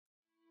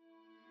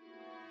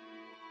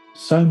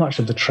so much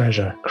of the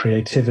treasure,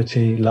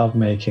 creativity,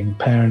 lovemaking,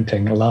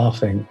 parenting,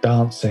 laughing,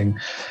 dancing,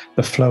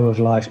 the flow of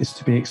life is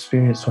to be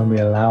experienced when we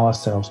allow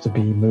ourselves to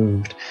be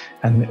moved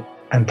and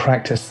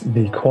practice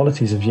the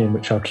qualities of yin,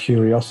 which are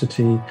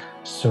curiosity,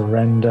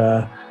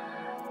 surrender,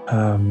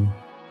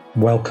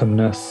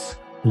 welcomeness,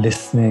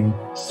 listening,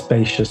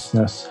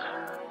 spaciousness,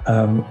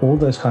 all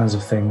those kinds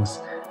of things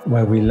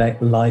where we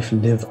let life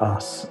live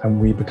us and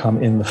we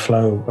become in the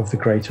flow of the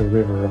greater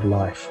river of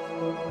life.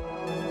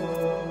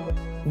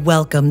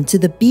 Welcome to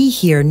the Be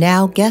Here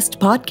Now Guest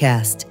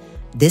Podcast.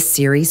 This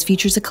series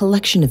features a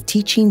collection of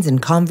teachings and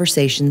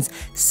conversations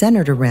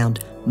centered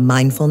around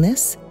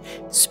mindfulness,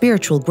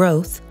 spiritual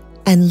growth,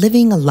 and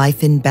living a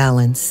life in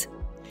balance.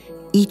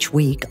 Each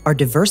week, our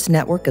diverse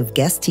network of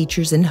guest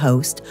teachers and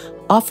hosts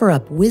offer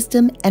up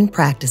wisdom and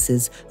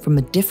practices from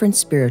a different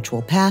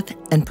spiritual path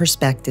and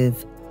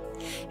perspective.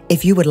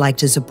 If you would like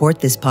to support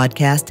this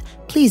podcast,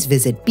 please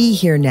visit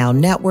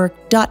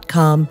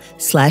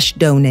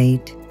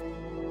BeHereNowNetwork.com/donate.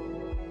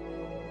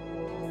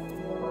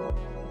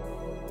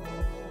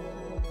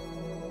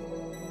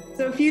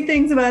 So a few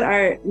things about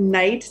our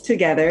night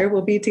together.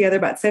 We'll be together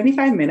about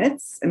 75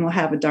 minutes, and we'll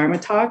have a Dharma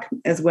talk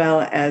as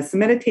well as some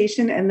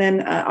meditation and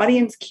then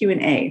audience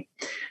Q&A.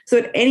 So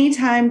at any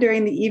time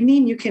during the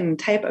evening, you can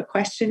type a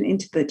question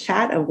into the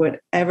chat of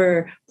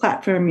whatever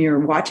platform you're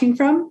watching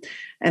from,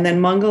 and then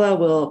Mangala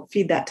will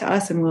feed that to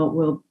us, and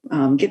we'll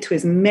get to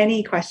as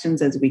many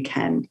questions as we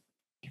can.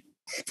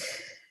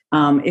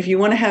 If you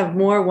want to have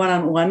more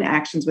one-on-one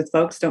actions with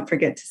folks, don't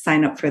forget to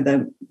sign up for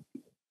the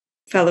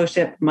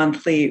Fellowship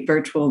monthly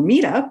virtual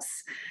meetups.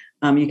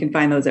 You can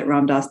find those at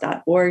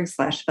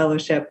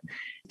ramdas.org/fellowship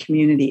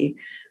community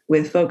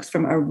with folks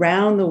from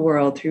around the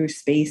world through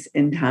space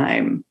and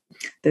time,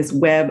 this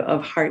web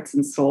of hearts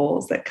and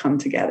souls that come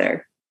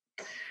together.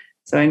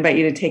 So I invite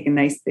you to take a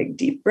nice big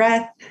deep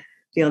breath,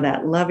 feel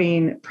that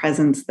loving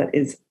presence that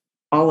is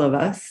all of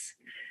us,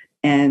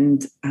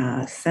 and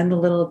send a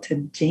little to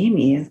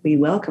Jamie as we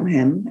welcome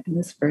him in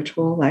this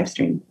virtual live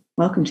stream.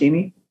 Welcome,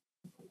 Jamie.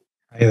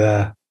 Hey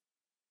there.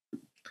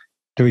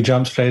 Do we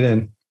jump straight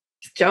in?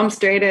 Jump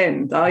straight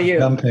in. It's all you.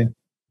 Jumping.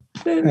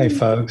 Hey,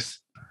 folks.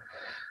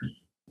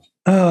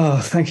 Oh,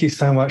 thank you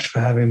so much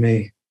for having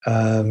me.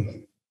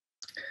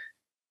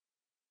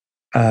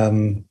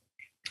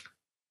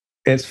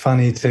 It's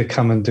funny to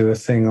come and do a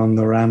thing on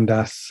the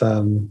Ramdas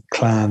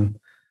clan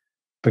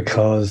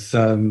because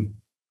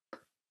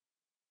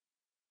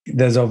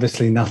there's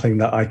obviously nothing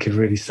that I could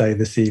really say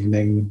this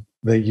evening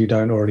that you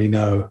don't already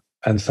know.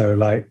 And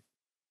so,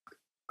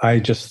 I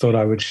just thought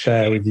I would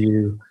share with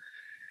you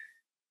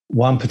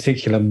one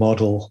particular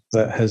model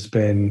that has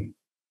been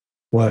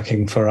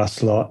working for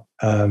us lot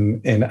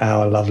in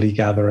our lovely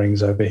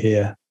gatherings over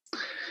here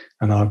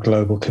and our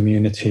global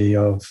community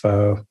of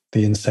the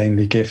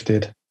insanely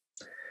gifted.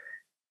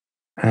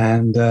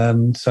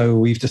 And so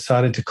we've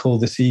decided to call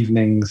this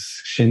evening's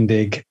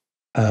shindig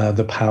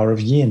The Power of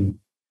Yin.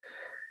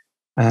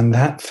 And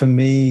that for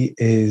me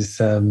is,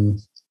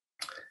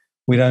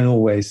 we don't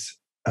always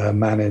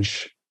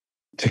manage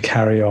to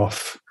carry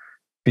off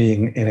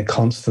being in a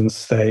constant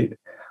state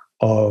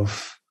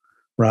of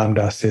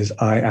Ramdas's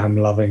I am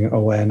loving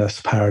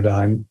awareness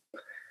paradigm.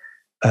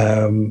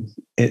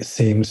 It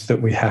seems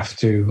that we have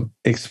to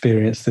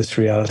experience this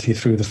reality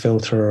through the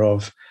filter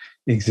of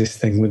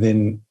existing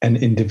within an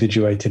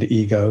individuated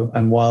ego.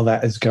 And while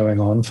that is going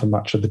on for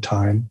much of the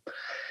time,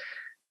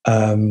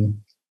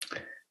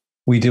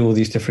 we do all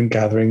these different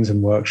gatherings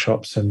and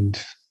workshops and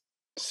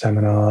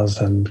seminars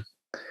and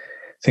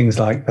things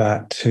like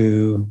that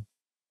to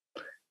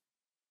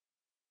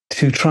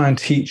try and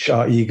teach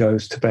our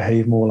egos to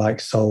behave more like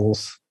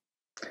souls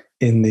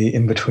in the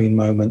in-between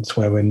moments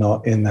where we're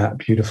not in that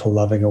beautiful,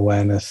 loving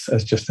awareness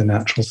as just a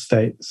natural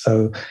state.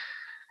 So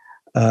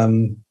I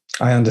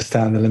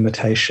understand the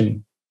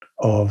limitation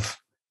of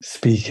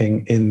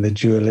speaking in the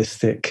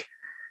dualistic,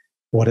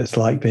 what it's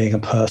like being a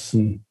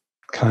person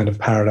kind of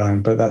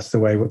paradigm, but that's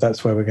where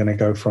we're going to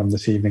go from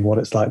this evening, what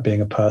it's like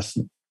being a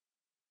person.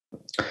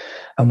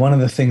 And one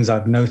of the things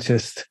I've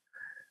noticed,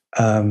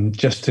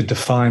 just to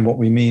define what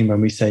we mean when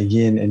we say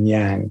yin and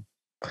yang,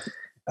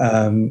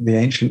 the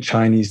ancient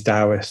Chinese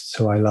Taoists,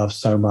 who I love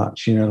so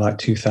much,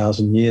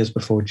 2,000 years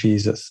before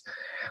Jesus,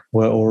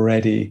 were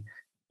already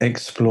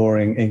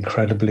exploring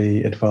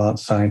incredibly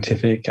advanced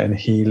scientific and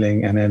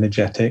healing and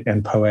energetic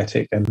and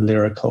poetic and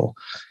lyrical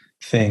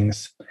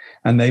things.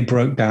 And they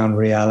broke down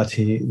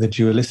reality, the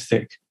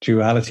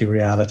duality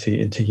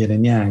reality, into yin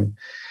and yang.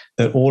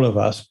 That all of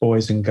us,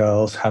 boys and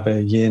girls, have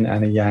a yin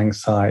and a yang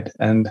side.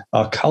 And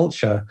our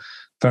culture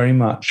very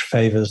much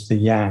favors the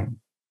yang.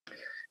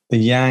 The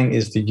yang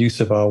is the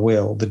use of our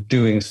will, the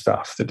doing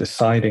stuff, the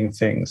deciding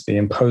things, the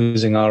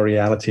imposing our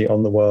reality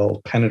on the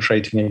world,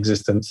 penetrating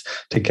existence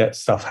to get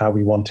stuff how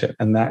we want it.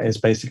 And that is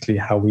basically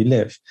how we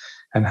live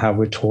and how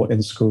we're taught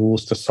in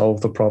schools to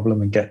solve the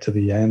problem and get to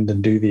the end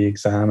and do the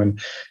exam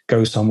and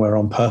go somewhere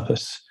on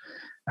purpose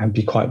and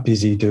be quite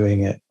busy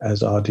doing it,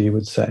 as RD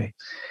would say.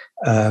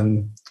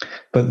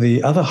 But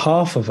the other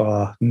half of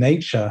our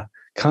nature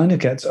kind of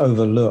gets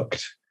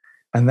overlooked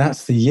And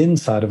that's the yin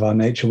side of our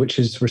nature, which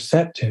is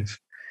receptive,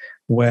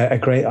 where a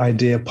great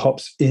idea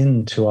pops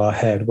into our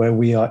head, where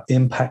we are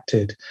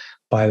impacted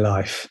by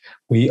life.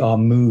 We are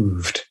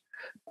moved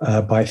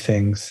by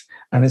things.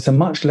 And it's a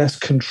much less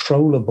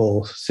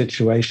controllable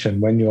situation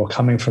when you're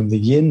coming from the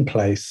yin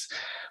place.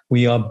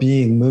 We are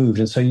being moved.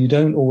 And so you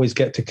don't always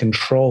get to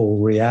control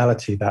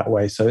reality that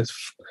way. So it's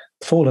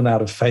fallen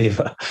out of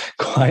favor,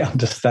 quite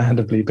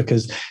understandably,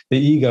 because the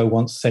ego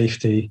wants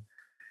safety.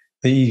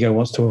 The ego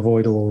wants to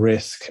avoid all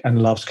risk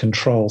and loves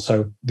control.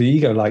 So the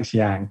ego likes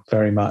yang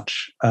very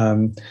much,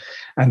 and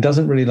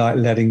doesn't really like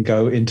letting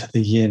go into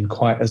the yin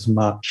quite as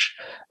much,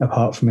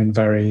 apart from in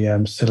very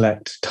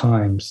select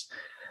times.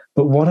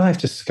 But what I've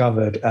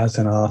discovered as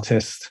an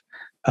artist,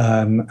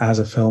 as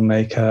a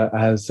filmmaker,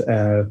 as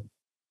an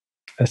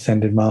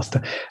ascended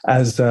master,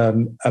 as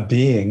a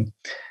being,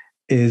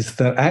 is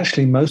that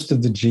actually most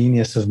of the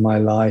genius of my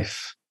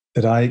life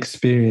that I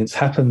experience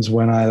happens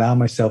when I allow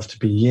myself to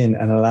be yin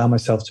and allow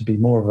myself to be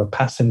more of a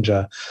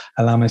passenger,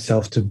 allow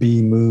myself to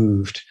be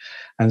moved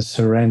and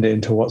surrender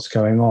into what's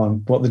going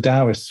on. What the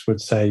Taoists would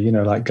say,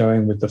 like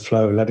going with the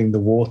flow, letting the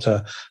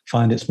water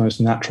find its most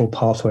natural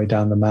pathway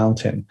down the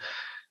mountain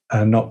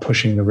and not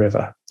pushing the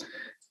river.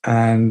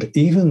 And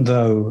even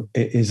though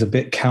it is a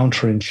bit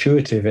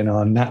counterintuitive in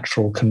our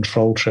natural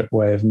control trip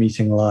way of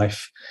meeting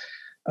life,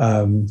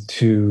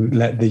 to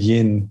let the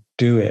yin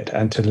do it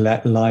and to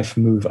let life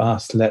move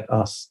us, let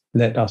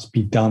us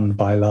be done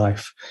by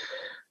life.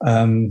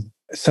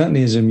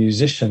 Certainly as a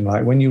musician,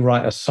 like when I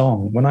write a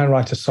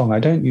song, I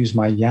don't use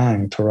my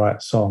yang to write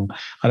a song.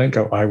 I don't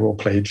go, I will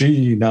play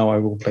G, now I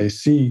will play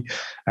C,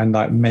 and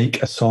like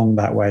make a song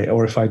that way.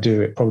 Or if I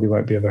do, it probably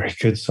won't be a very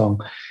good song.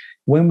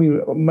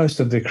 Most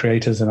of the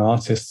creators and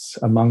artists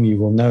among you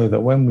will know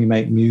that when we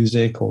make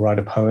music or write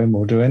a poem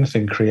or do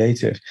anything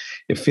creative,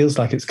 it feels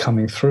like it's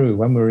coming through.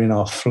 When we're in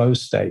our flow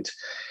state,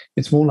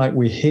 it's more like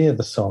we hear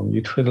the song.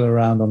 You twiddle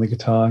around on the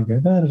guitar and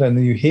go, da, da, da, and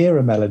then you hear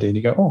a melody and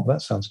you go, oh,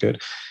 that sounds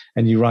good.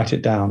 And you write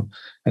it down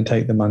and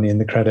take the money and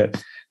the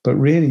credit. But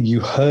really, you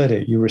heard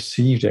it, you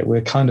received it.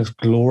 We're kind of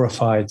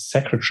glorified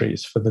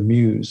secretaries for the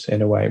muse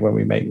in a way. When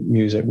we make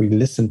music, we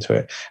listen to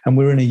it. And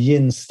we're in a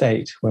yin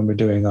state when we're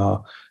doing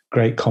our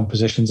great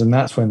compositions, and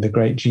that's when the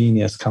great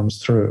genius comes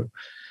through.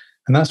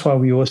 And that's why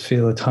we always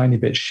feel a tiny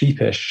bit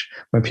sheepish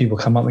when people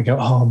come up and go,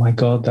 oh my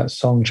God, that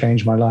song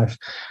changed my life.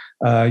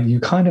 You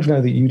kind of know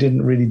that you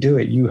didn't really do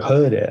it. You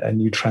heard it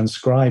and you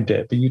transcribed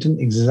it, but you didn't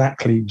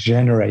exactly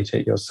generate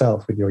it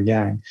yourself with your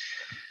yang.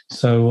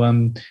 So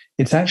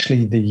it's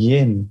actually the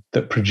yin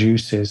that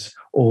produces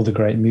all the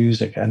great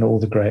music and all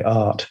the great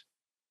art.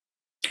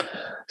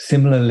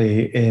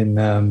 Similarly, in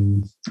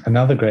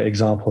another great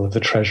example of the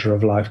treasure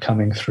of life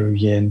coming through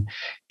yin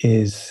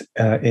is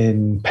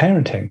in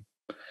parenting.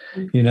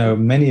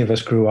 Many of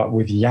us grew up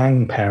with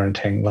yang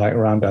parenting, like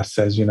Ram Dass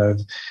says,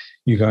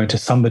 you go into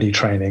somebody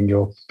training,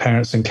 your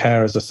parents and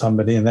carers are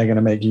somebody, and they're going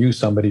to make you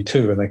somebody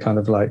too. And they kind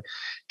of like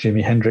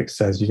Jimi Hendrix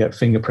says, you get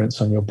fingerprints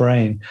on your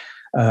brain.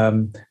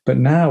 But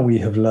now we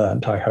have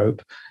learned, I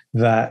hope,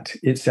 that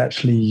it's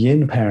actually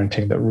yin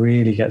parenting that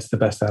really gets the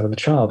best out of the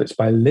child. It's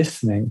by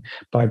listening,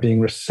 by being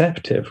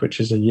receptive, which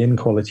is a yin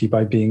quality,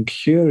 by being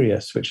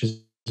curious, which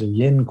is a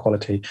yin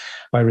quality,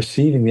 by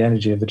receiving the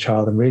energy of the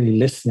child and really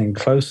listening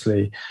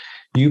closely.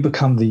 You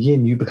become the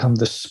yin, you become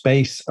the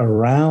space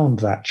around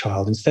that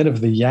child instead of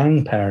the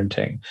yang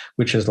parenting,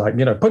 which is like,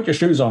 put your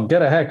shoes on,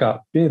 get a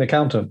haircut, be an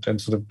accountant, and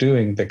sort of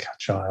doing the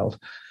child.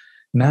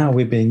 Now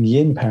we're being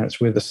yin parents.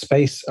 We're the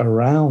space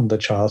around the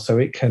child so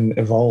it can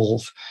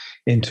evolve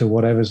into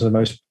whatever's the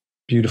most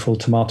beautiful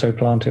tomato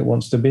plant it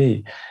wants to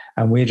be.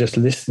 And we're just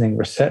listening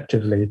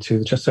receptively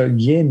to so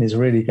yin is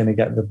really going to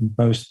get the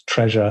most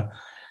treasure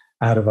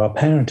out of our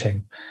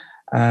parenting.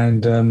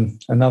 And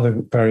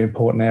another very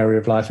important area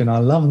of life in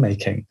our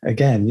lovemaking.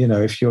 Again,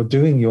 if you're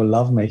doing your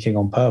lovemaking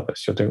on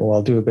purpose, you're doing,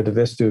 I'll do a bit of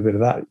this, do a bit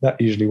of that.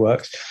 That usually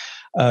works.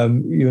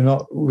 You're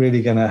not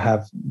really going to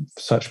have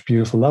such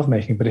beautiful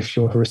lovemaking. But if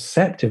you're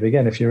receptive,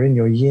 again, if you're in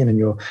your yin and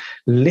you're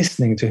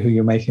listening to who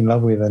you're making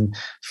love with and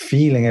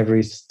feeling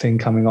everything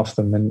coming off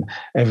them and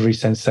every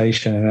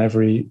sensation and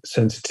every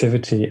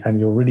sensitivity, and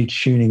you're really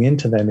tuning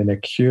into them in a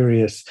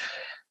curious,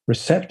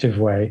 receptive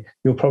way,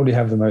 you'll probably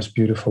have the most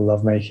beautiful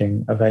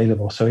lovemaking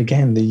available. So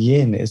again, the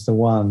yin is the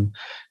one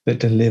that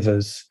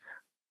delivers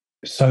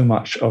so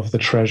much of the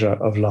treasure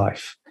of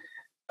life.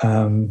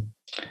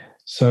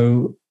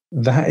 So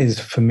that is,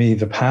 for me,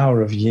 the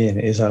power of yin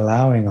is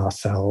allowing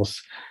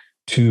ourselves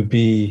to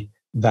be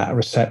that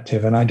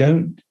receptive. And I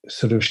don't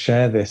sort of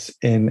share this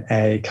in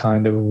a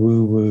kind of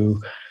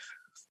woo-woo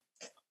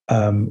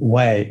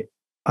way.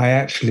 I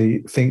actually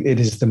think it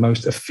is the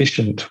most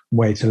efficient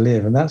way to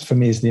live. And that's, for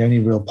me, is the only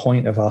real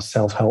point of our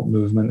self-help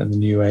movement and the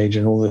New Age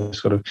and all the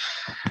sort of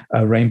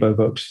rainbow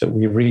books that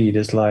we read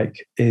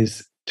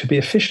is to be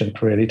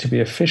efficient, really, to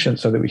be efficient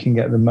so that we can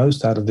get the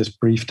most out of this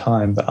brief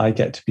time that I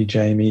get to be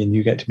Jamie and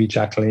you get to be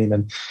Jacqueline,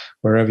 and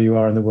wherever you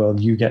are in the world,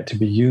 you get to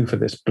be you for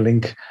this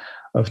blink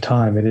of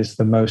time. It is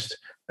the most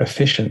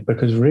efficient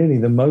because really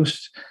the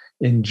most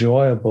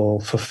enjoyable,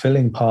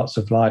 fulfilling parts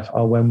of life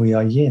are when we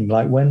are yin.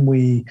 Like when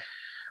we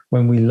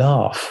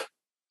laugh,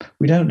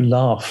 we don't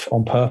laugh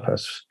on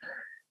purpose.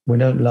 We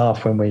don't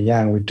laugh when we're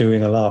yang, we're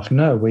doing a laugh.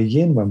 No, we're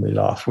yin when we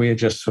laugh. We are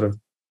just sort of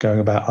going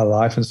about our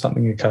life and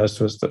something occurs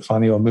to us that's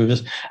funny or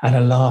moves us and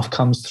a laugh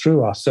comes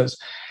through us. So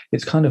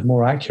it's kind of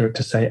more accurate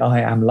to say,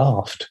 I am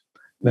laughed,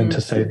 than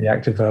to say the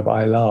active verb,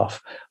 I laugh,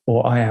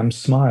 or I am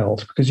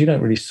smiled, because you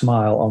don't really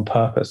smile on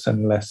purpose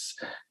unless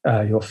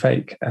you're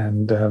fake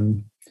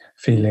and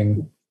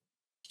feeling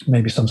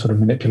maybe some sort of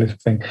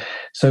manipulative thing.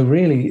 So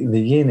really,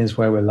 the yin is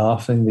where we're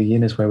laughing. The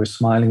yin is where we're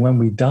smiling. When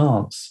we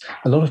dance,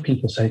 a lot of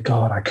people say,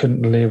 God, I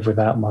couldn't live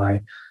without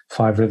my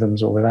 5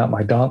 rhythms or without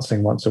my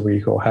dancing once a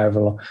week or however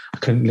long. I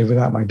couldn't live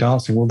without my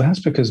dancing. Well, that's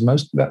because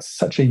that's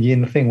such a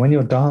yin thing. When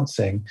you're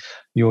dancing,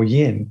 you're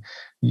yin.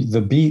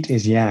 The beat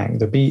is yang.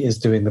 The beat is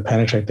doing the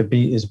penetrate. The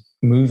beat is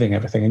moving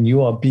everything, and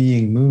you are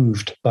being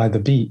moved by the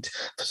beat.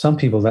 For some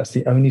people, that's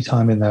the only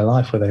time in their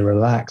life where they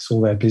relax all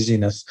their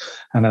busyness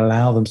and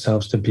allow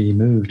themselves to be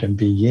moved and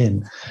be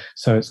yin.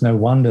 So it's no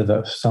wonder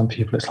that for some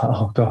people it's like,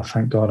 oh God,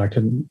 thank God I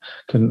couldn't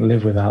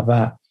live without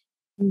that.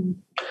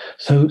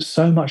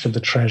 So much of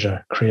the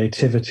treasure,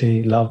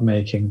 creativity,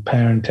 lovemaking,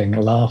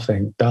 parenting,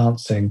 laughing,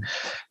 dancing,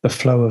 the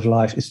flow of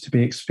life is to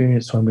be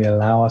experienced when we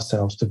allow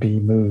ourselves to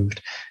be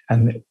moved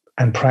and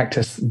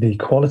practice the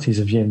qualities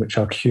of yin, which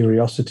are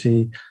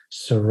curiosity,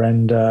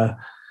 surrender,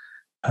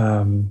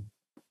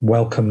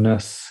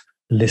 welcomeness,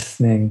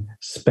 listening,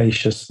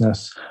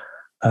 spaciousness,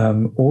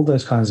 all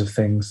those kinds of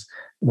things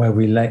where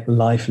we let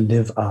life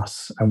live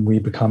us and we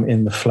become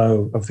in the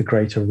flow of the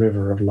greater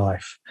river of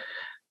life.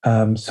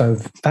 So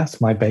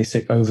that's my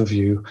basic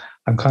overview.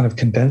 I'm kind of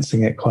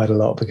condensing it quite a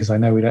lot because I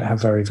know we don't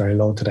have very, very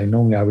long today.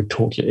 Normally I would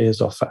talk your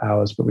ears off for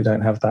hours, but we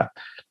don't have that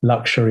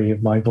luxury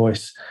of my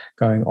voice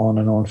going on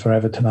and on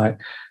forever tonight.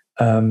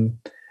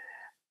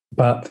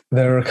 But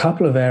there are a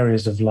couple of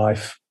areas of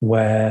life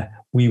where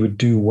we would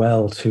do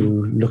well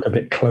to look a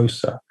bit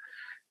closer.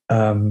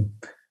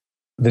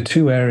 The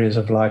 2 areas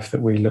of life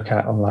that we look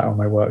at on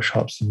my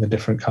workshops and the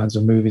different kinds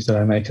of movies that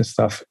I make and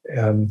stuff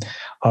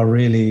are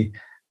really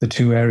the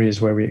 2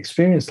 areas where we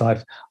experience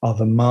life are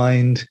the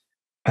mind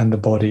and the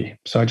body.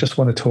 So I just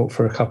want to talk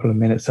for a couple of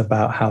minutes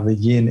about how the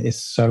yin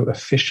is so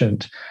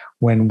efficient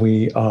when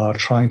we are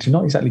trying to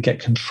not exactly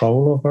get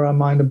control over our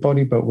mind and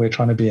body, but we're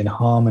trying to be in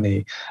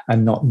harmony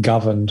and not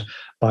governed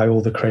by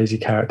all the crazy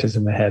characters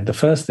in the head. The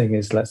first thing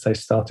is, let's say,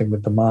 starting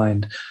with the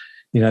mind.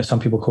 Some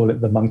people call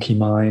it the monkey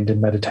mind in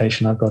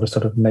meditation. I've got a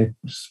sort of,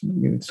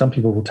 some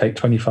people will take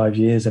 25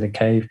 years in a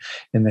cave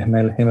in the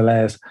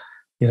Himalayas,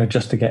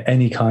 just to get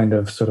any kind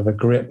of sort of a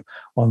grip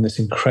on this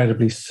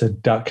incredibly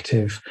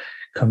seductive,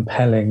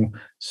 compelling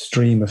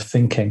stream of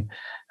thinking.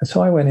 And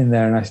so I went in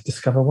there and I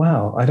discovered,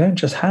 wow, I don't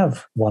just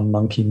have one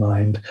monkey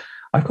mind.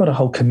 I've got a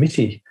whole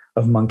committee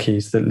of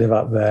monkeys that live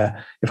up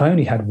there. If I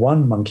only had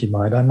one monkey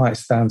mind, I might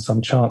stand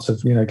some chance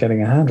of,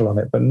 getting a handle on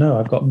it. But no,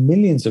 I've got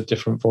millions of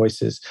different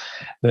voices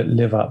that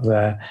live up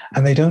there,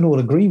 and they don't all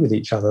agree with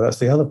each other. That's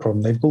the other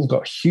problem. They've all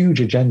got huge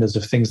agendas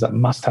of things that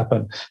must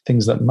happen,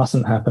 things that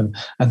mustn't happen,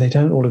 and they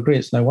don't all agree.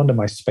 It's no wonder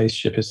my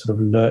spaceship is sort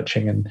of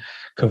lurching and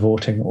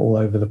cavorting all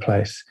over the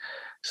place.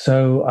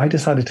 So I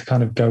decided to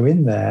kind of go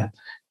in there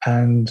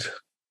and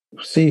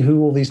see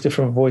who all these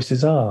different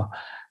voices are.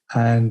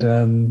 And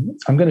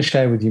I'm going to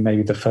share with you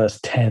maybe the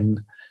first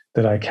 10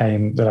 that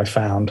I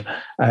found.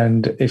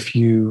 And if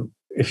you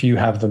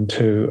have them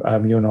too,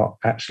 you're not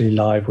actually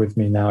live with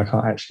me now. I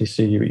can't actually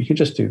see you. But you could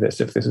just do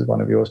this if this is one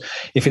of yours.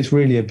 If it's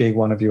really a big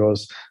one of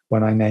yours,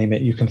 when I name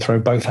it, you can throw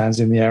both hands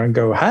in the air and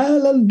go,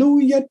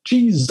 "Hallelujah,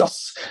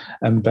 Jesus,"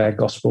 and bear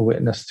gospel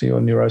witness to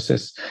your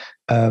neurosis,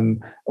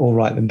 or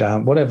write them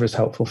down, whatever is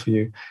helpful for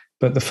you.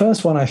 But the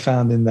first one I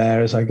found in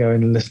there as I go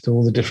in and list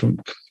all the different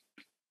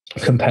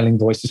compelling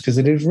voices, because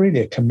it is really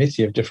a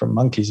committee of different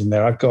monkeys in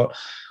there.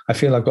 I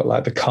feel I've got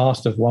like the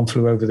cast of One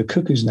Flew Over the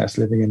Cuckoo's Nest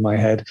living in my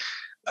head,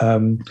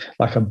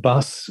 like a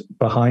bus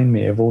behind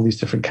me of all these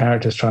different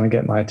characters trying to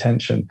get my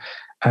attention.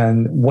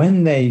 And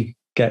when they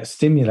get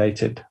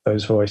stimulated,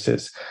 those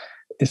voices,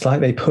 it's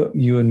like they put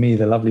you and me,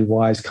 the lovely,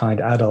 wise,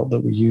 kind adult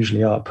that we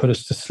usually are, put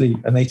us to sleep,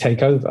 and they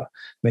take over.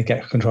 They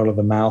get control of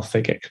the mouth,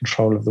 they get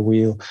control of the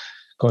wheel.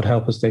 God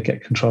help us, they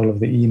get control of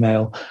the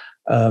email.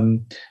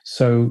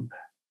 So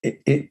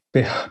it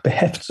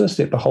behefts us,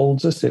 it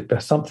beholds us, it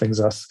somethings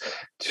us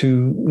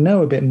to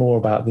know a bit more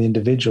about the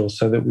individual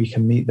so that we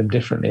can meet them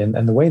differently.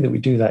 And the way that we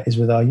do that is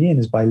with our yin,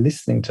 is by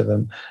listening to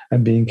them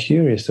and being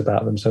curious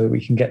about them so that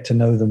we can get to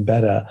know them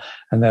better.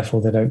 And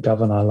therefore they don't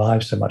govern our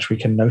lives so much. We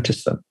can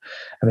notice them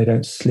and they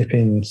don't slip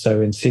in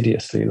so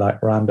insidiously.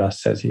 Like Ram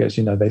Dass says, he goes,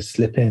 they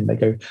slip in, they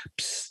go,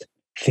 "Psst,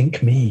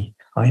 think me.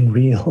 I'm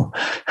real."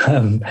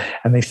 And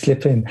they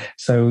slip in.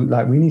 So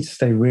we need to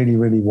stay really,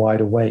 really wide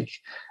awake,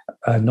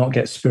 not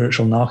get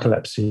spiritual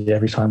narcolepsy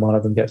every time one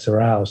of them gets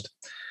aroused.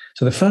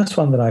 So the first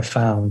one that I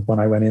found when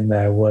I went in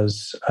there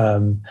was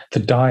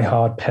the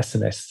die-hard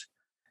pessimist.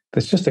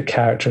 There's just a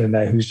character in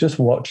there who's just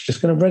going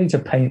to ready to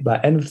paint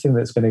like anything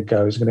that's going to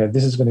go.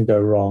 This is going to go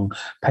wrong.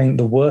 Paint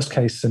the worst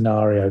case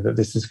scenario that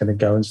this is going to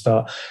go, and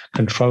start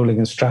controlling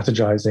and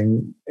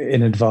strategizing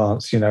in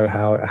advance.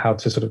 How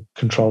to sort of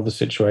control the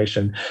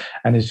situation,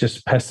 and is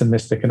just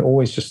pessimistic and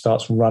always just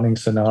starts running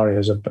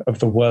scenarios of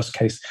the worst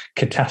case,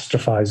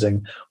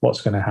 catastrophizing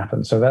what's going to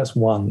happen. So that's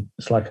one.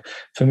 It's like,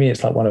 for me,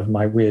 it's like one of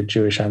my weird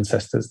Jewish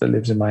ancestors that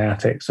lives in my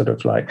attic, sort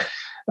of like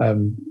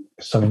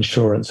some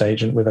insurance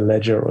agent with a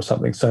ledger or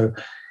something. So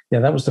yeah,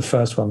 that was the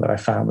first one that I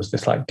found, was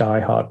this like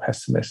diehard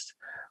pessimist.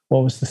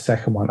 What was the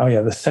second one? Oh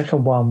yeah, the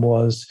second one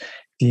was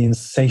the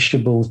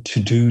insatiable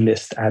to-do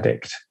list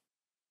addict.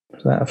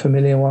 Is that a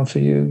familiar one for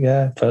you?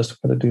 Yeah, first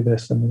we've got to do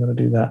this, then we've got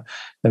to do that,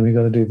 then we've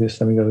got to do this,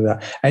 then we've got to do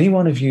that. Any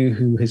one of you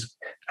who has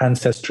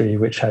ancestry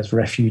which has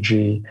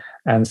refugee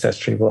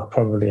ancestry will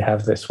probably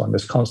have this one,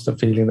 this constant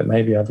feeling that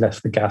maybe I've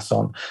left the gas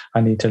on,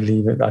 I need to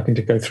leave it, I need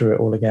to go through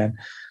it all again.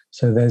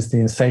 So there's the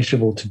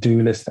insatiable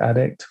to-do list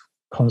addict,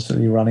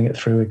 constantly running it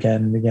through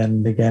again and again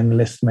and again,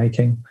 list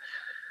making.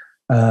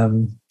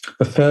 The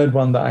third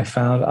one that I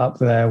found up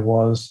there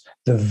was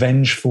the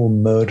vengeful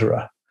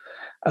murderer.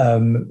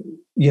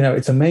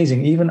 It's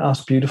amazing. Even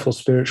us beautiful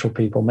spiritual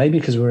people, maybe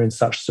because we're in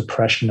such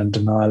suppression and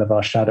denial of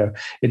our shadow,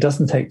 it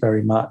doesn't take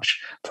very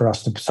much for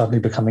us to suddenly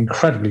become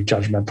incredibly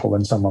judgmental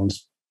when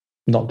someone's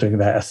not doing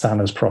their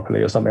asanas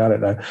properly or something, I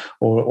don't know,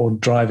 or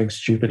driving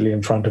stupidly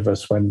in front of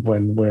us when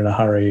we're in a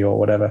hurry or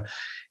whatever.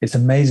 It's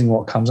amazing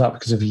what comes up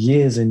because of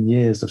years and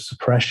years of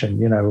suppression.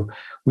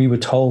 We were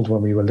told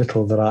when we were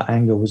little that our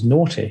anger was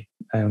naughty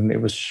and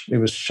it was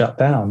shut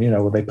down.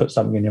 They put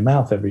something in your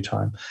mouth every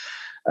time.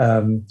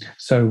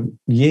 So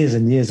years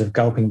and years of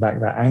gulping back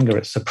that anger,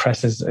 it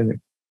suppresses and it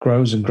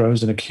grows and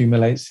grows and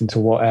accumulates into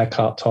what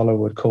Eckhart Tolle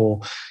would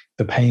call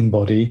the pain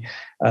body,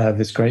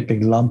 this great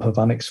big lump of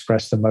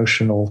unexpressed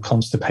emotional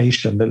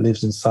constipation that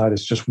lives inside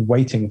us, just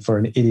waiting for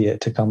an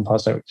idiot to come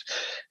past. So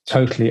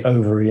totally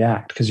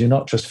overreact, because you're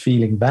not just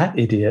feeling that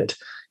idiot,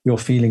 you're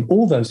feeling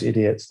all those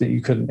idiots that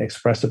you couldn't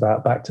express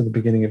about back to the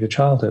beginning of your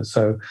childhood.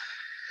 So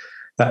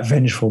that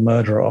vengeful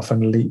murderer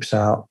often leaps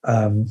out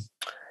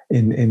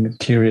in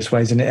curious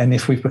ways. And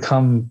if we've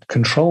become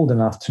controlled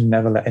enough to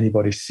never let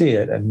anybody see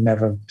it and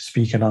never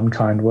speak an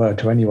unkind word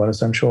to anyone,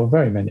 as I'm sure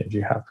very many of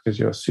you have, because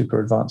you're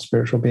super advanced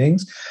spiritual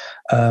beings,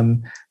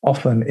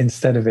 often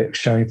instead of it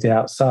showing to the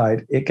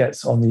outside, it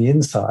gets on the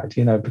inside,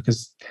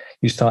 because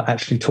you start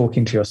actually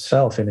talking to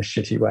yourself in a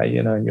shitty way,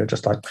 and you're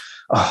just like,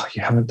 oh,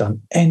 you haven't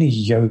done any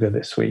yoga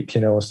this week,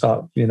 or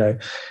start,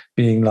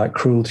 being like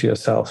cruel to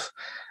yourself.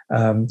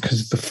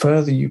 Because the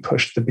further you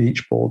push the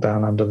beach ball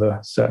down under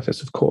the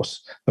surface, of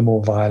course, the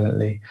more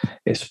violently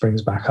it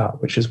springs back up,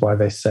 which is why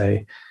they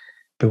say,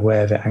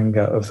 beware the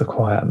anger of the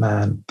quiet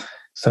man.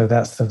 So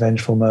that's the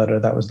vengeful murderer.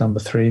 That was number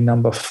 3.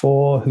 Number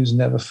 4, who's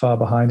never far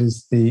behind,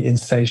 is the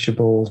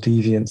insatiable,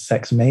 deviant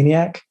sex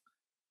maniac.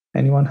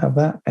 Anyone have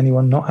that?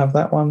 Anyone not have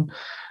that one?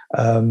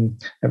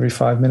 Every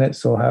 5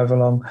 minutes or however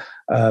long,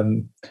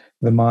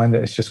 the mind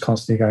that is just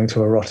constantly going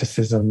to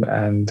eroticism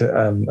and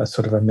a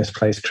sort of a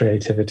misplaced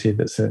creativity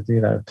that's,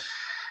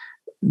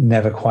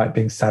 never quite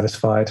being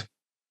satisfied.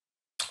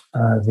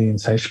 The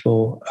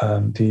insatiable,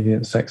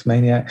 deviant sex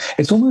maniac.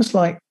 It's almost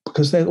like,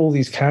 because all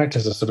these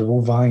characters are sort of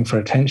all vying for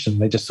attention,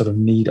 they just sort of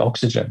need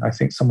oxygen. I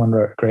think someone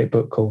wrote a great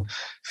book called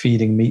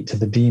Feeding Meat to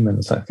the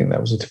Demons. I think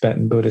that was a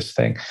Tibetan Buddhist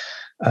thing.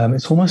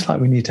 It's almost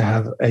like we need to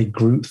have a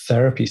group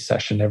therapy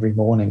session every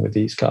morning with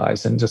these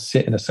guys and just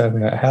sit in a circle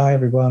and go, hi,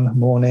 everyone,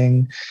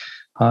 morning.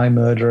 Hi,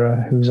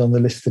 murderer, who's on the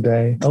list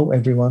today? Oh,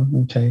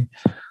 everyone, okay.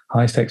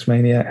 Hi, sex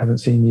maniac, haven't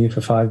seen you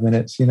for 5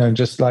 minutes.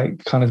 Just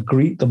like kind of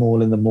greet them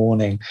all in the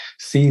morning,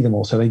 see them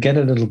all, so they get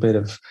a little bit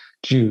of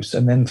juice.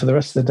 And then for the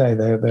rest of the day,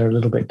 they're a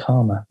little bit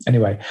calmer.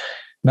 Anyway,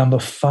 number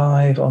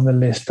 5 on the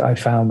list I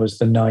found was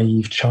the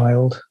naive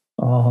child.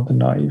 Oh, the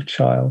naive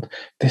child.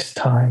 This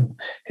time,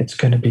 it's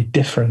going to be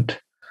different.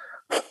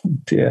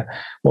 Dear,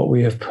 what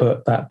we have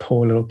put that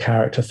poor little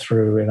character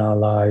through in our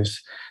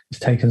lives. It's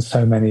taken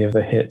so many of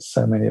the hits,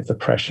 so many of the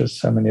pressures,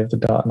 so many of the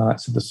dark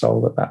nights of the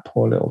soul that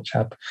poor little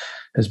chap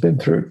has been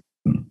through.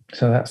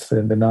 So that's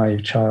the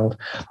naive child.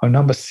 Oh,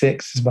 number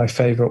 6 is my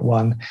favorite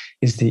one,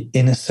 is the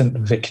innocent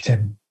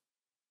victim.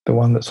 The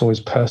one that's always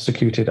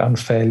persecuted,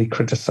 unfairly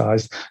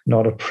criticized,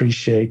 not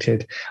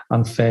appreciated,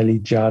 unfairly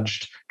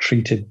judged,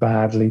 treated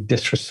badly,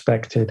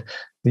 disrespected.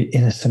 The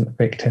innocent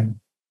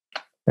victim.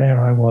 There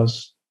I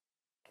was,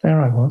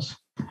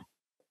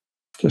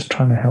 just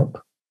trying to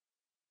help.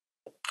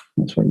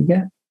 That's what you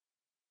get.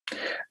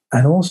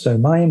 And also,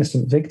 my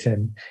innocent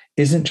victim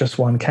isn't just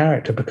one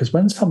character, because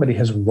when somebody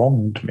has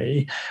wronged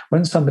me,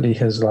 when somebody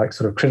has like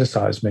sort of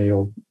criticized me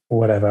or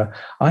whatever,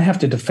 I have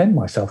to defend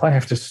myself. I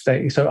have to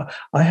stay. So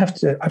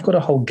I've got a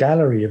whole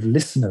gallery of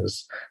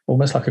listeners,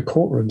 almost like a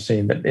courtroom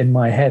scene, that in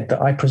my head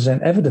that I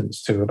present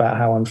evidence to about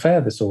how unfair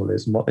this all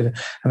is and what and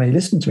they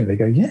listen to me. They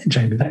go, yeah,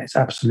 Jamie, that is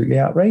absolutely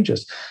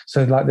outrageous.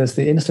 So like there's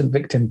the innocent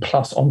victim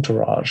plus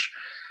entourage.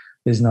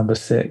 is number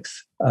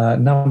 6.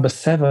 Number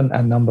 7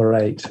 and number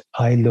 8,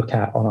 I look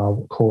at on our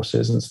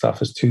courses and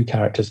stuff as 2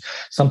 characters.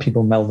 Some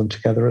people meld them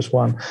together as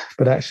one,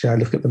 but actually I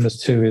look at them as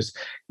 2. Is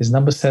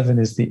number 7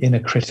 is the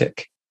inner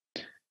critic.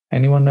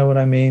 Anyone know what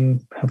I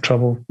mean? Have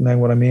trouble knowing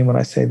what I mean when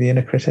I say the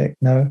inner critic?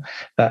 No?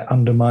 That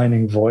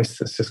undermining voice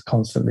that's just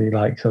constantly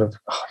like sort of,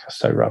 oh, you're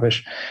so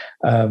rubbish.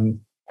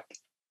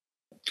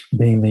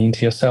 Being mean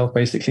to yourself,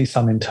 basically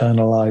some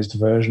internalized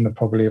version of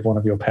probably of one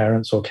of your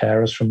parents or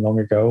carers from long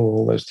ago, or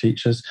all those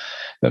teachers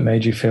that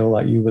made you feel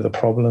like you were the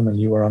problem and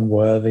you were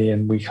unworthy,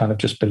 and we kind of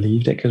just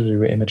believed it because we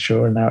were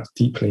immature, and now it's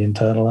deeply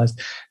internalized,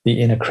 the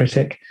inner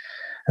critic.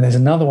 And there's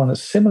another one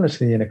that's similar to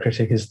the inner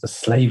critic, is the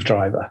slave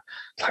driver.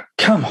 It's like,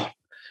 come on,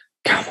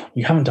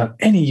 you haven't done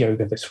any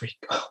yoga this week.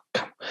 Oh,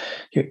 come on.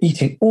 You're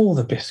eating all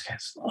the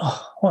biscuits.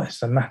 Oh, what is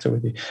the matter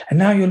with you? And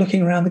now you're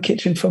looking around the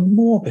kitchen for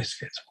more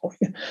biscuits.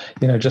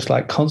 Just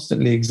like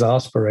constantly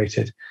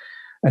exasperated.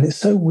 And it's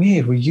so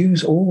weird. We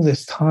use all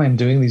this time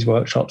doing these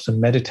workshops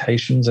and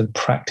meditations and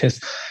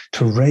practice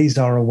to raise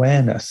our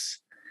awareness.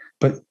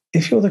 But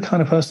if you're the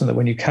kind of person that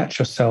when you catch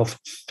yourself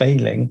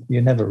failing,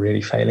 you're never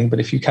really failing, but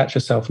if you catch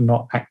yourself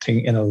not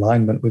acting in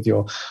alignment with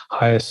your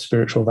highest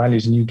spiritual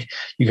values, and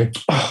you go,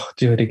 oh,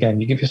 do it again,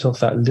 you give yourself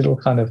that little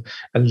kind of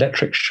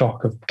electric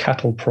shock of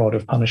cattle prod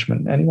of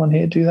punishment. Anyone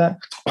here do that?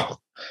 Oh,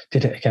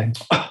 did it again.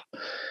 Oh.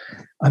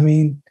 I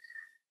mean,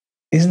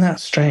 isn't that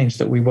strange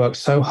that we work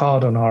so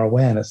hard on our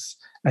awareness,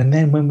 and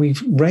then when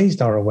we've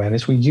raised our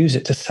awareness, we use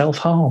it to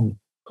self-harm?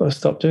 Got to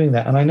stop doing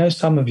that. And I know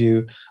some of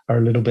you are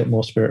a little bit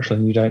more spiritual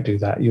and you don't do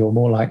that. You're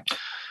more like,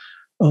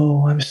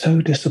 oh, I'm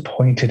so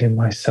disappointed in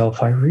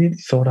myself. I really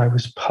thought I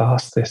was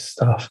past this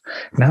stuff.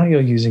 Now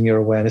you're using your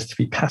awareness to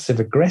be passive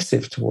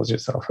aggressive towards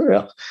yourself.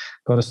 Got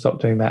to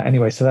stop doing that.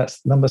 Anyway, so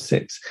that's number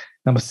 6.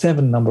 Number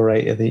 7, number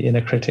 8 are the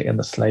inner critic and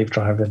the slave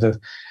driver,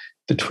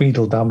 the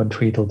Tweedledum and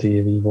Tweedledee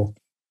of evil.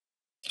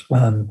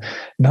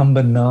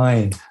 Number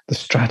 9, the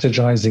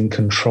strategizing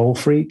control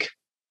freak.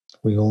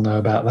 We all know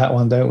about that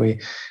one, don't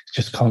we?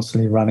 Just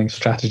constantly running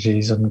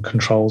strategies and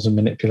controls and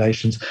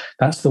manipulations.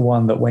 That's the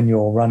one that when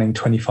you're running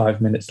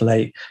 25 minutes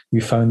late, you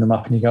phone them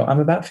up and you go,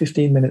 I'm about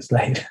 15 minutes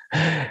late.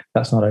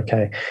 That's not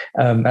okay.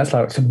 That's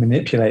like to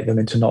manipulate them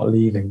into not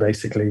leaving,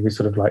 basically. We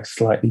sort of like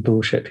slightly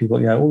bullshit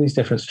people. All these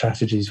different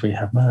strategies we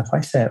have. Man, if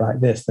I say it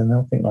like this, then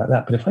they'll think like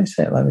that. But if I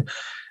say it like this...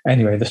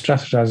 Anyway, the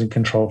strategizing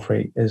control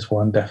freak is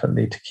one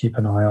definitely to keep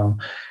an eye on.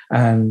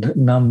 And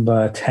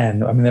number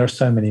 10, I mean, there are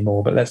so many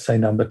more, but let's say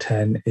number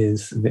 10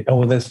 is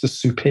there's the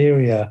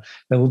superior.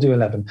 Then we'll do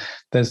 11.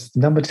 There's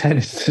number 10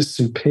 is the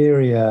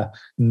superior,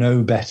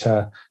 know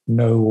better,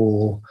 know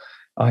all,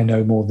 I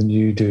know more than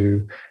you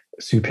do,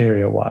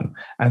 superior one.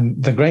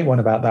 And the great one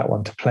about that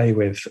one to play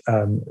with,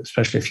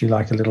 especially if you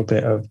like a little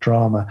bit of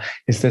drama,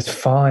 is there's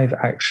 5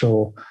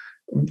 actual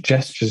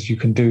gestures you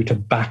can do to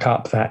back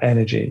up that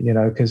energy,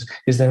 because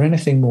is there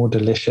anything more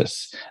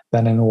delicious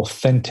than an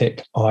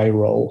authentic eye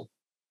roll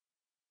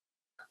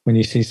when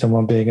you see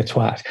someone being a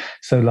twat?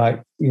 So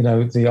like,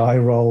 the eye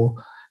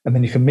roll, and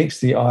then you can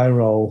mix the eye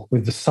roll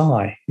with the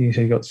sigh.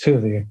 You've got 2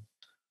 of you.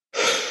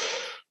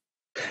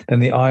 Then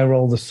the eye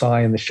roll, the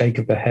sigh, and the shake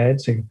of the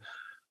head. So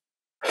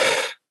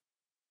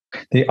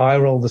the eye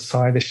roll, the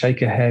sigh, the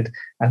shake of head,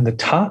 and the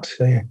tut.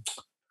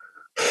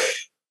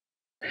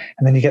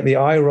 And then you get the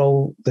eye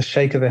roll, the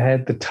shake of the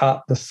head, the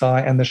tut, the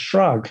sigh, and the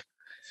shrug.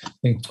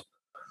 We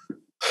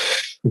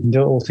can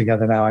do it all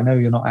together now. I know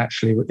you're not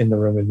actually in the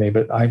room with me,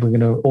 but we're going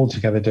to all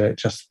together do it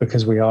just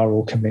because we are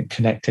all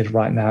connected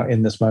right now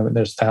in this moment.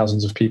 There's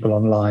thousands of people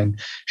online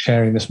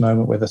sharing this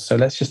moment with us. So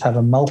let's just have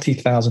a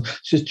multi-thousand,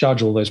 just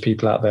judge all those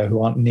people out there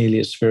who aren't nearly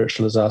as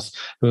spiritual as us,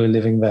 who are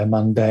living their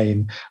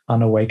mundane,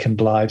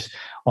 unawakened lives.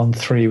 On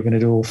 3, we're going to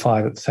do all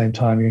 5 at the same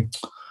time.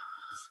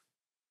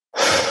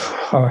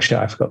 Oh, actually,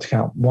 I forgot to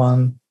count.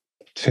 1,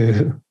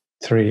 2,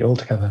 3, all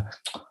together.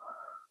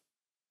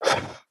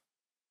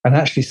 And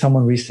actually,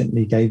 someone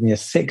recently gave me a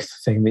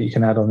 6th thing that you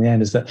can add on the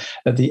end, is that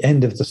at the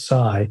end of the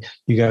sigh,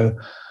 you go,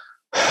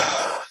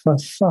 for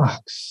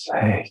fuck's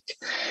sake.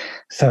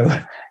 So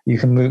you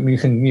can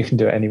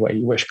do it any way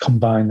you wish,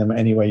 combine them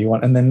any way you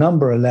want. And then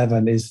number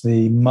 11 is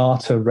the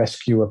martyr,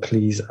 rescuer,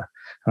 pleaser.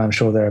 And I'm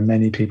sure there are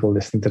many people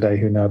listening today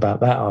who know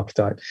about that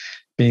archetype.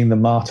 Being the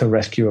martyr,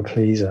 rescuer,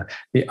 pleaser,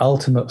 the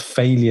ultimate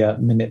failure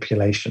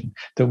manipulation,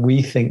 that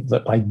we think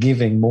that by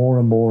giving more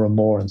and more and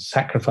more and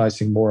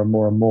sacrificing more and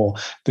more and more,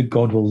 that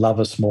God will love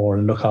us more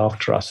and look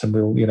after us,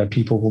 and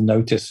people will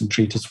notice and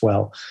treat us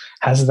well.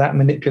 Has that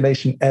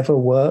manipulation ever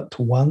worked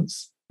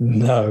once?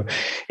 No.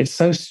 It's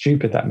so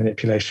stupid, that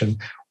manipulation.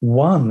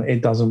 1,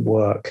 it doesn't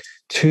work.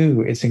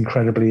 2, it's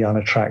incredibly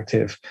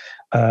unattractive.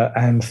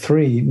 And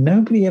 3,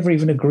 nobody ever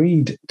even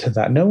agreed to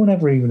that. No one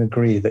ever even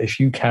agreed that if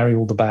you carry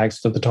all the bags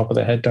to the top of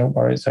the head, don't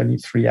worry, it's only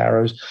 3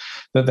 arrows,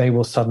 that they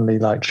will suddenly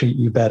treat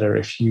you better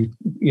if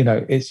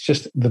it's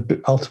just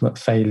the ultimate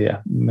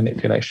failure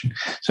manipulation.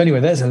 So anyway,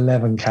 there's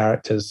 11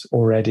 characters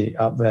already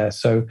up there.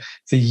 So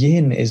the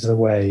yin is the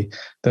way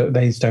that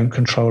they don't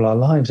control our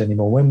lives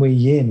anymore. When we're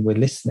yin, we're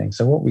listening.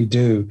 So what we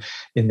do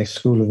in the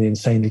School of the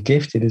Insanely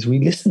Gifted is we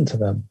listen to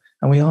them.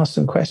 and we ask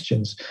them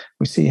questions.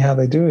 We see how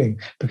they're doing,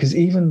 because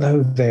even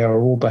though they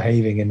are all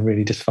behaving in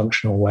really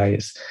dysfunctional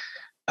ways,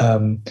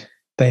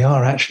 they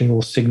are actually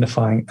all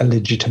signifying a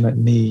legitimate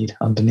need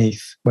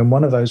underneath. When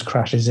one of those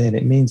crashes in,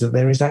 it means that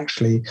there is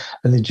actually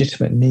a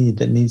legitimate need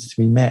that needs to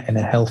be met in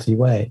a healthy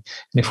way.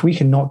 And if we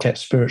cannot get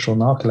spiritual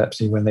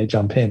narcolepsy when they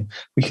jump in,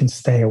 we can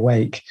stay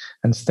awake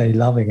and stay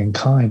loving and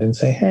kind and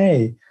say,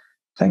 hey,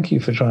 thank you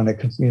for trying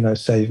to,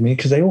 save me,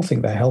 because they all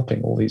think they're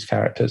helping, all these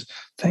characters.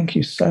 Thank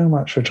you so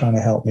much for trying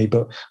to help me,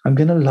 but I'm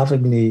going to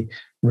lovingly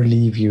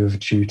relieve you of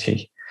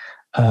duty.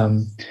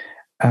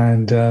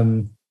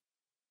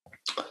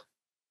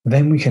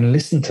 Then we can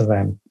listen to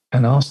them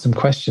and ask them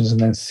questions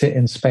and then sit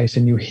in space,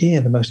 and you hear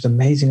the most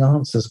amazing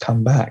answers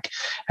come back.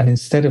 And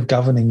instead of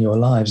governing your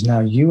lives, now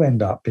you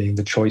end up being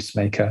the choice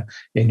maker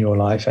in your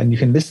life, and you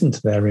can listen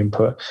to their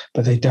input,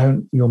 but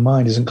your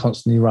mind isn't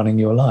constantly running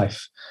your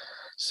life.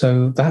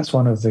 So that's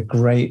one of the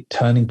great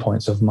turning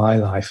points of my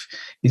life,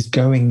 is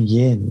going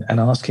yin and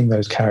asking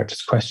those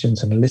characters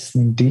questions and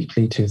listening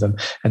deeply to them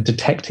and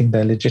detecting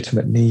their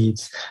legitimate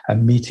needs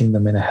and meeting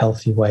them in a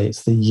healthy way.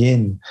 It's the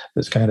yin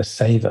that's going to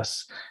save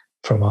us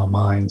from our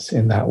minds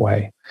in that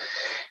way.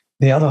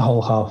 The other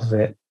whole half of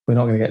it, we're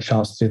not going to get a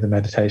chance to do the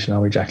meditation,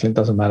 are we, Jacqueline? It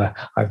doesn't matter.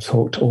 I've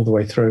talked all the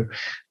way through.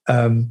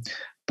 But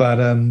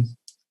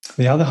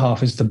the other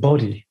half is the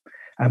body.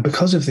 And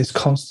because of this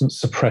constant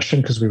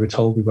suppression, because we were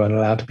told we weren't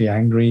allowed to be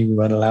angry, we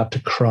weren't allowed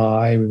to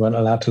cry, we weren't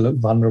allowed to look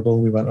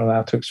vulnerable, we weren't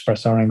allowed to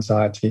express our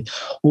anxiety,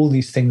 all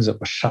these things that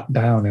were shut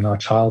down in our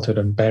childhood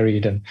and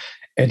buried and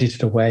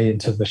edited away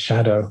into the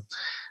shadow.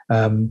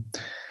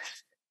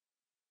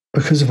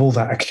 Because of all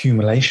that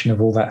accumulation of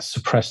all that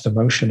suppressed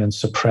emotion and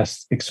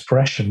suppressed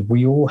expression,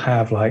 we all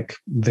have like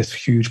this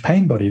huge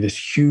pain body,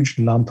 this huge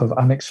lump of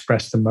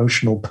unexpressed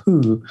emotional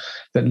poo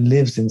that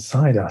lives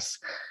inside us.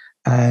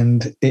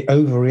 And it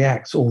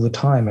overreacts all the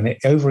time, and it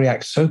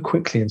overreacts so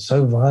quickly and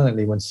so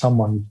violently when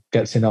someone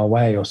gets in our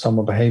way or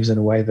someone behaves in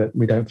a way that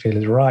we don't feel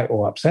is right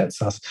or upsets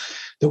us,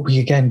 that we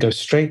again go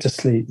straight to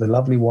sleep. The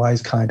lovely,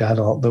 wise, kind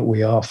adult that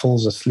we are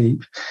falls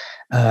asleep.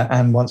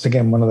 And once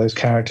again, one of those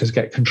characters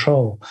get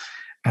control.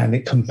 And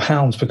it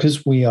compounds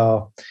because we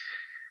are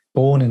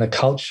born in a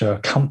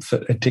culture,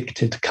 comfort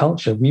addicted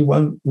culture. We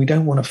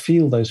don't want to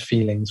feel those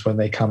feelings when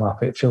they come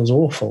up. It feels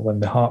awful when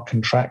the heart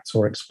contracts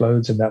or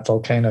explodes in that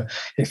volcano.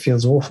 It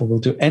feels awful. We'll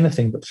do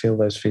anything but feel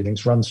those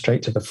feelings. Run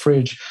straight to the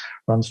fridge,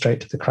 run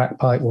straight to the crack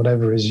pipe,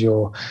 whatever is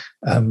your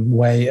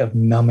way of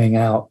numbing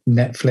out,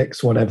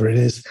 Netflix, whatever it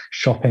is,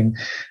 shopping.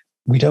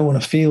 We don't want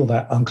to feel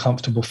that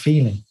uncomfortable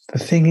feeling. The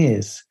thing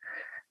is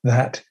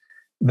that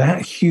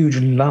huge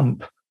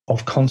lump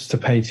of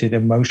constipated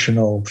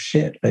emotional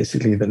shit,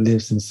 basically, that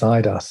lives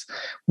inside us.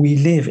 We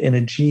live in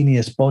a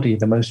genius body,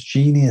 the most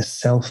genius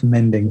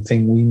self-mending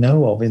thing we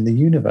know of in the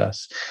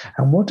universe.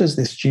 And what does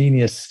this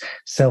genius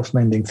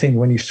self-mending thing,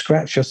 when you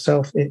scratch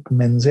yourself, it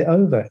mends it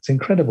over. It's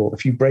incredible.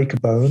 If you break a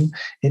bone,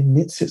 it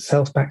knits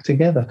itself back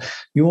together.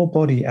 Your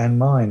body and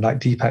mind, like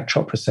Deepak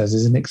Chopra says,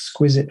 is an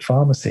exquisite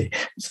pharmacy.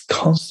 It's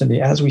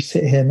constantly, as we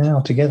sit here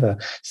now together,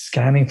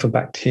 scanning for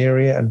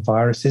bacteria and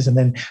viruses and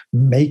then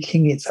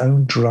making its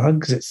own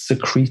drugs. It's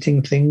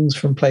secreting things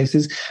from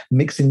places,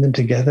 mixing them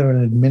together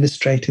and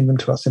administrating them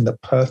to us in the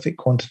perfect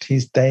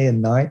quantities day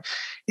and night.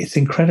 It's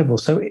incredible.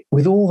 So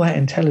with all that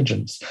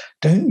intelligence,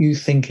 don't you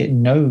think it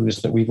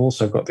knows that we've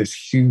also got this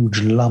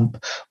huge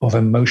lump of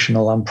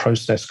emotional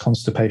unprocessed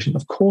constipation?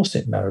 Of course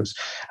it knows.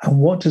 And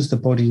what does the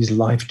body's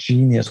life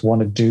genius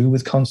want to do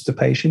with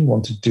constipation,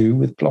 want to do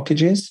with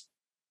blockages?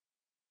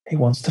 He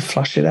wants to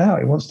flush it out.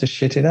 He wants to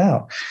shit it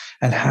out.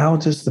 And how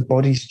does the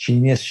body's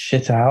genius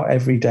shit out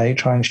every day,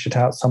 try and shit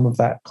out some of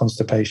that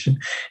constipation?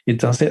 It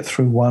does it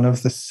through one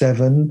of the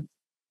 7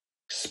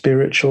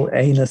 spiritual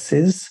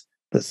anuses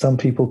that some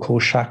people call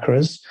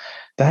chakras.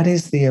 That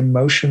is the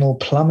emotional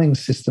plumbing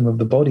system of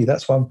the body.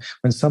 That's why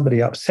when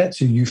somebody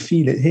upsets you, you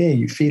feel it here,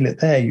 you feel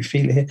it there, you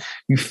feel it here,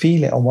 you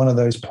feel it on one of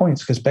those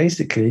points. Because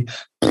basically,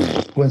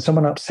 when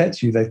someone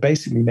upsets you, they've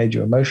basically made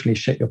you emotionally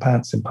shit your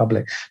pants in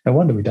public. No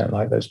wonder we don't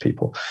like those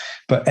people.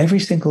 But every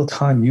single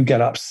time you get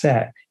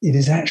upset, it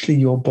is actually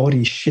your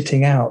body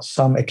shitting out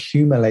some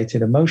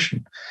accumulated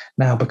emotion.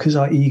 Now, because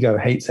our ego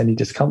hates any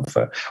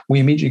discomfort, we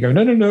immediately go,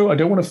 no, I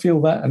don't want to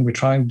feel that. And we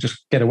try and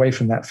just get away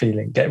from that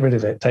feeling, get rid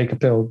of it, take a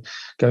pill,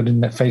 go to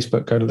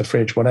Facebook, go to the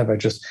fridge, whatever,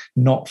 just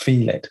not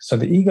feel it. So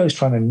the ego is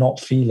trying to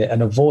not feel it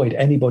and avoid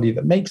anybody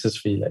that makes us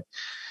feel it.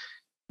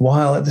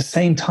 While at the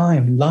same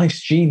time, life's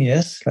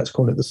genius, let's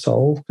call it the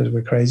soul because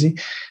we're crazy,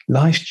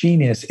 life's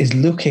genius is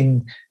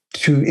looking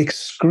to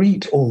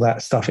excrete all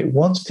that stuff. It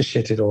wants to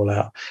shit it all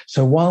out.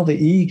 So while the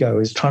ego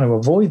is trying to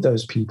avoid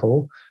those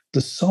people,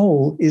 the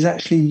soul is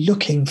actually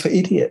looking for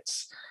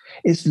idiots.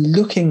 It's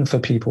looking for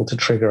people to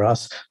trigger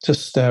us, to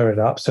stir it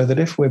up, so that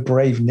if we're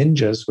brave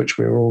ninjas, which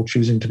we're all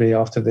choosing to be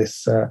after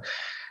this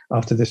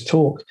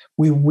talk,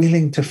 we're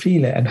willing to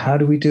feel it. And how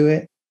do we do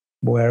it?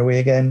 Where are we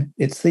again?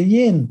 It's the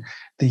yin.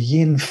 The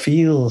yin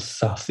feels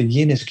stuff. The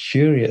yin is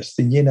curious.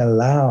 The yin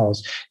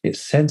allows.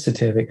 It's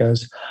sensitive. It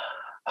goes,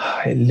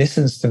 It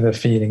listens to the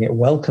feeling. It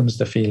welcomes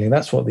the feeling.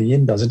 That's what the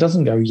yin does. It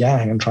doesn't go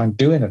yang and try and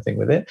do anything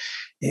with it.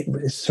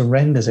 It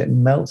surrenders. It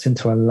melts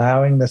into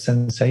allowing the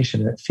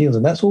sensation, and it feels.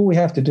 And that's all we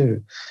have to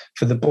do.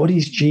 For the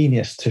body's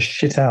genius to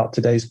shit out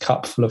today's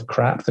cup full of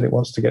crap that it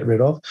wants to get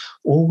rid of,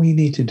 all we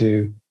need to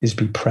do is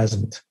be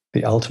present,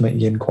 the ultimate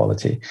yin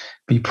quality.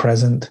 Be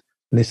present,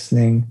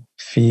 listening,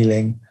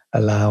 feeling,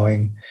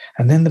 allowing,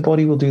 and then the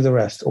body will do the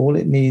rest. All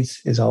it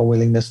needs is our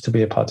willingness to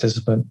be a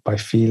participant by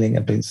feeling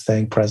and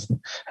staying present.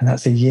 And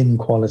that's a yin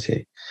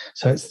quality.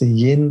 So it's the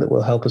yin that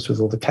will help us with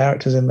all the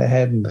characters in the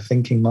head and the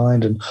thinking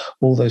mind and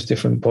all those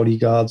different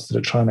bodyguards that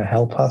are trying to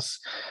help us.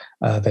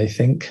 They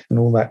think, and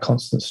all that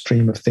constant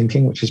stream of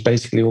thinking, which is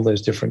basically all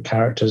those different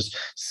characters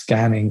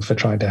scanning for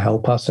trying to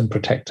help us and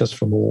protect us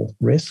from all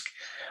risk.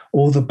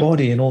 Or the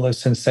body and all those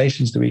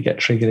sensations that we get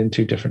triggered in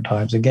 2 different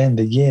times. Again,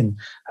 the yin,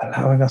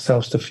 allowing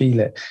ourselves to feel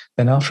it.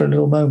 Then after a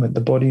little moment,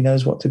 the body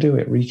knows what to do.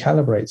 It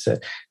recalibrates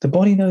it. The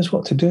body knows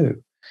what to do.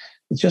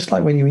 It's just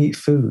like when you eat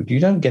food. You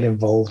don't get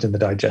involved in the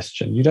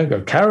digestion. You don't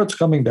go, carrots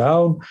coming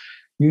down.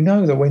 You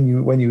know that when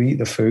you eat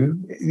the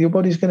food, your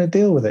body's going to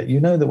deal with it. You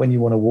know that when you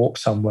want to walk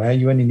somewhere,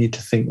 you only need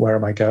to think, where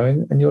am I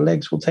going? And your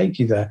legs will take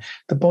you there.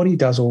 The body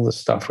does all the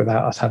stuff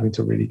without us having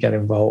to really get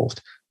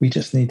involved. We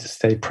just need to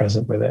stay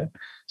present with it.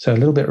 So a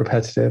little bit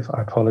repetitive.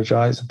 I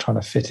apologize. I'm trying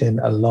to fit in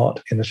a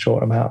lot in a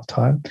short amount of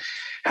time.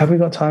 Have we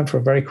got time for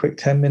a very quick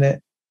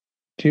 10-minute?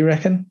 Do you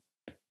reckon?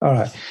 All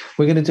right.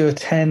 We're going to do a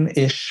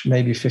 10-ish,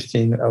 maybe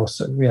 15 or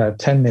so,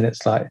 10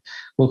 minutes. Like,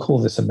 we'll call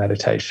this a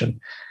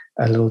meditation,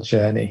 a little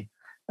journey.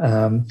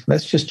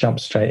 Let's just jump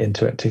straight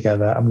into it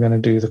together. I'm going to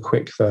do the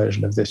quick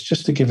version of this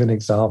just to give an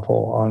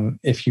example on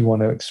if you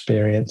want to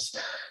experience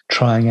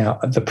trying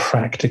out the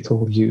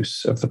practical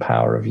use of the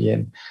power of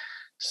yin.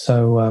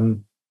 So,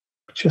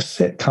 just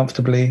sit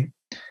comfortably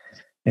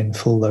in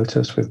full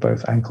lotus with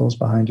both ankles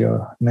behind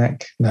your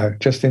neck. No,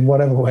 just in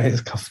whatever way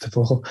is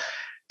comfortable.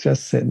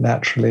 Just sit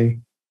naturally.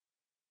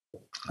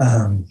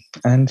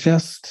 And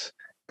just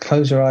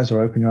close your eyes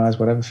or open your eyes,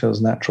 whatever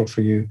feels natural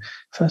for you.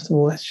 First of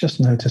all, let's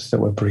just notice that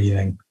we're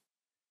breathing.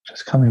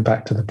 Just coming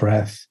back to the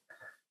breath.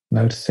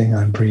 Noticing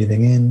I'm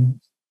breathing in.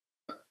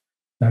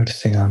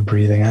 Noticing I'm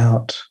breathing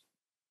out.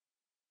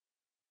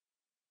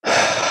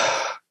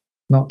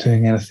 Not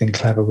doing anything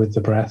clever with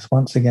the breath.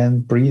 Once again,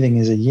 breathing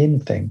is a yin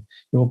thing.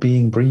 You're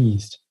being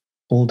breathed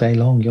all day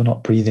long. You're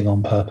not breathing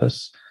on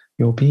purpose.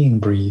 You're being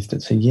breathed.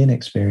 It's a yin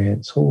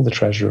experience. All the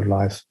treasure of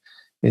life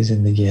is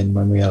in the yin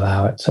when we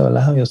allow it. So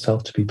allow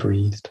yourself to be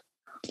breathed.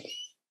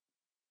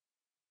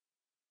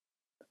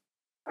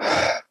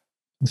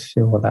 Just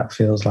feel what that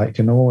feels like. You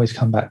can always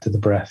come back to the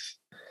breath.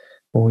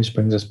 Always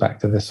brings us back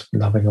to this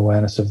loving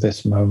awareness of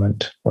this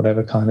moment,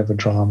 whatever kind of a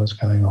drama is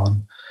going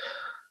on.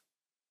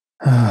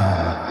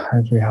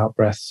 Every out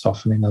breath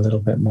softening a little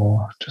bit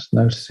more, just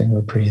noticing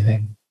we're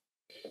breathing.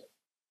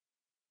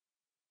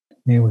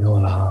 Here we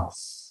all are.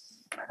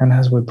 And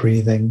as we're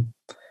breathing,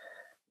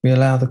 we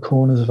allow the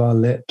corners of our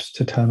lips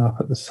to turn up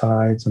at the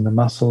sides and the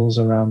muscles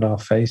around our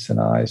face and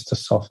eyes to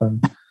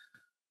soften.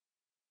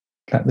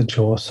 Let the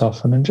jaw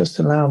soften and just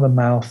allow the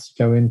mouth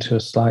to go into a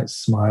slight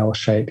smile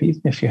shape,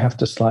 even if you have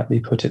to slightly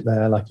put it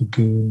there like a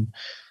goon.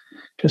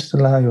 Just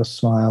allow your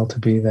smile to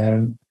be there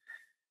and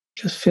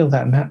just feel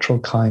that natural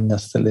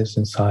kindness that lives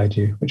inside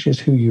you, which is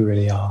who you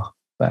really are.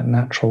 That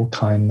natural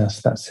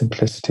kindness, that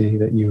simplicity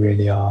that you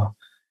really are,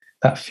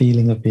 that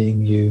feeling of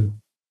being you.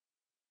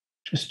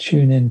 Just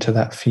tune into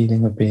that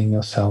feeling of being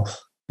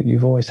yourself that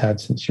you've always had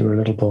since you were a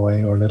little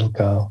boy or a little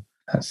girl,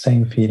 that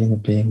same feeling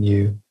of being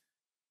you.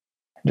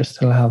 And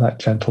just allow that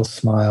gentle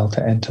smile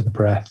to enter the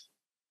breath.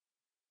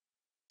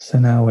 So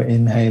now we're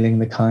inhaling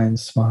the kind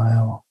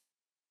smile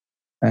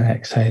and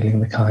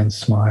exhaling the kind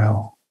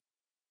smile,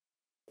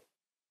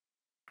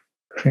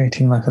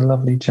 creating like a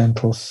lovely,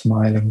 gentle,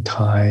 smiling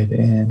tide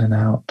in and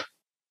out.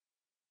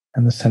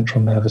 And the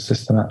central nervous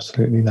system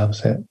absolutely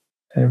loves it.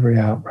 Every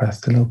out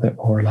breath, a little bit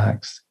more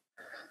relaxed.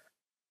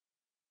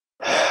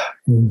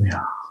 Here we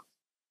are.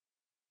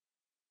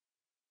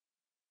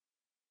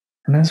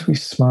 And as we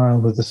smile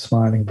with the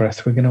smiling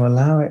breath, we're going to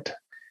allow it,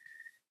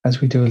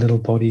 as we do a little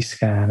body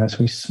scan, as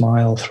we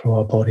smile through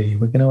our body,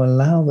 we're going to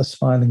allow the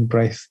smiling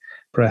breath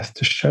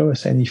to show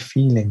us any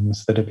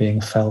feelings that are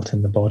being felt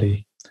in the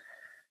body.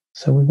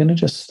 So we're going to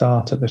just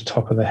start at the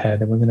top of the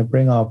head and we're going to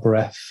bring our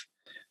breath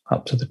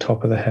up to the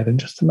top of the head. And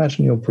just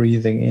imagine you're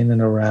breathing in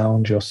and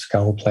around your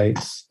skull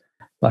plates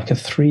like a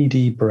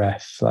 3D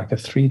breath, like a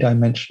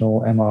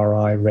 3-dimensional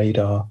MRI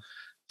radar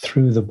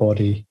through the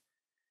body,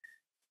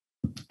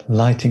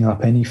 lighting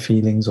up any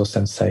feelings or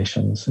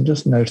sensations and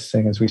just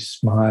noticing as we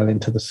smile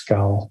into the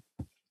skull,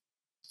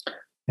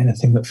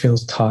 anything that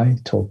feels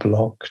tight or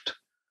blocked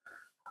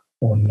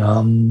or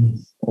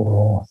numb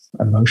or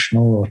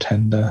emotional or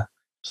tender.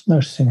 Just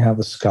noticing how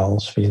the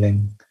skull's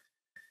feeling,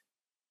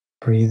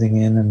 breathing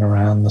in and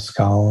around the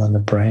skull and the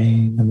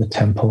brain and the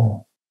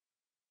temple.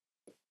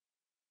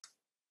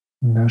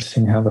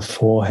 Noticing how the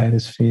forehead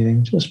is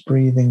feeling, just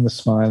breathing the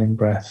smiling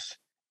breath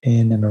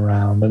in and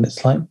around. And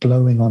it's like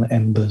blowing on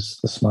embers,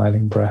 the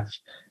smiling breath.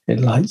 it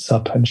lights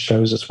up and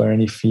shows us where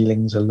any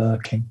feelings are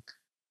lurking.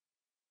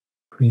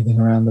 Breathing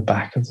around the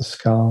back of the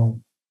skull,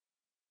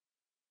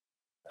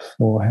 the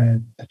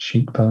forehead, the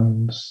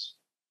cheekbones,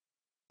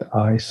 the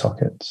eye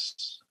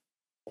sockets.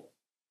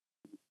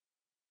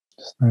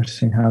 Just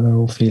noticing how they're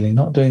all feeling,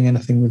 not doing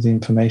anything with the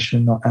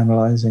information, not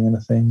analyzing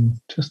anything,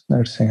 just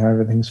noticing how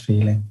everything's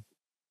feeling.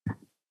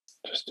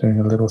 Just doing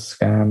a little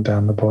scan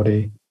down the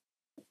body.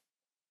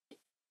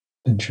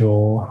 The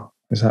jaw,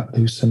 is that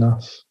loose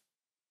enough?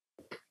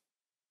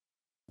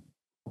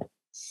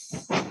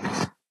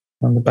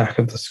 On the back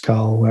of the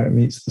skull, where it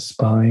meets the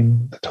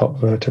spine, the top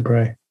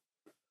vertebrae.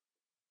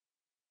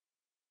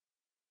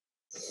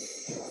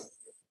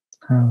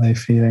 How are they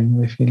feeling?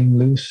 Are they feeling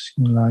loose?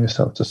 You can allow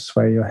yourself to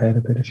sway your head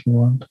a bit if you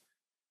want.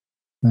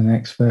 The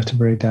next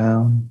vertebrae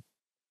down.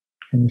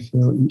 Can you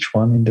feel each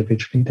one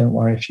individually? Don't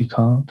worry if you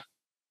can't.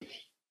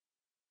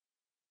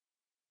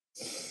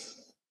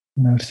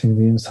 Noticing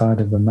the inside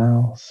of the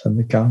mouth and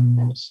the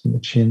gums and the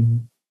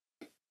chin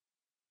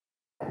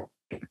and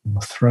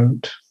the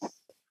throat.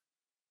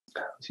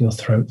 How's your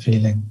throat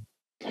feeling?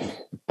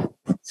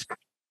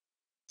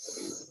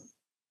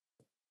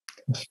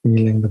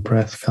 Feeling the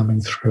breath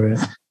coming through it.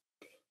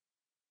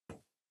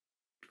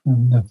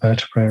 And the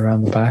vertebrae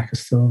around the back are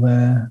still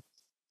there,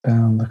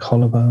 down the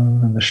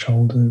collarbone and the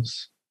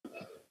shoulders.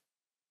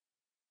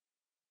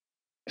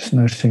 Just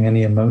noticing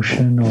any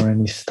emotion or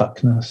any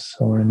stuckness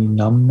or any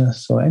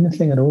numbness or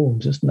anything at all.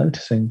 Just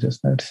noticing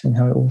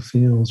how it all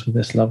feels with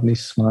this lovely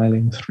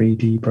smiling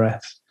 3D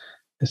breath,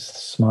 this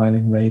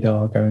smiling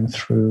radar going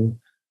through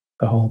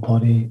the whole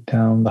body,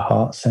 down the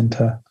heart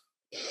center.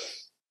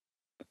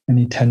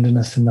 Any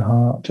tenderness in the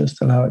heart,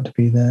 just allow it to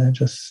be there,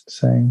 just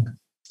saying,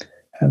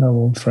 hello,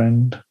 old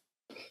friend.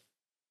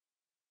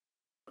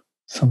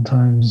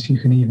 Sometimes you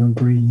can even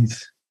breathe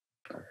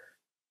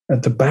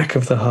at the back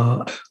of the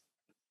heart,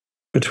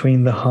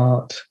 between the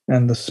heart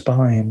and the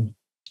spine.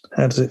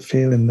 How does it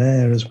feel in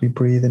there as we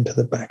breathe into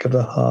the back of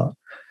the heart,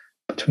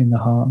 between the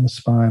heart and the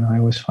spine? I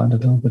always find a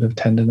little bit of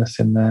tenderness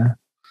in there.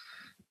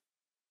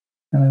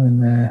 Hello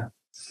in there.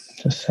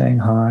 Just saying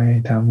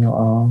hi down your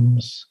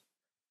arms,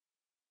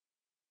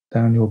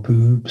 down your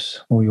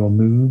boobs or your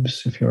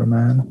moobs if you're a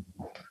man,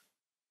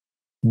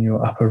 and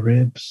your upper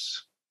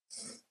ribs,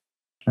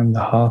 and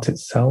the heart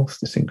itself,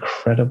 this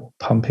incredible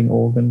pumping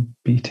organ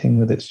beating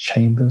with its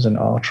chambers and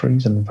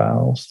arteries and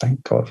valves.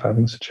 Thank God for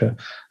having such an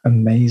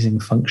amazing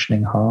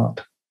functioning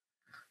heart.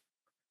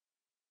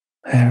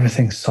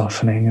 Everything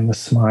softening and the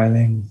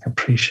smiling,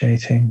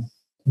 appreciating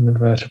the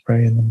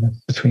vertebrae in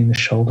between the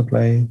shoulder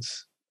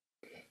blades.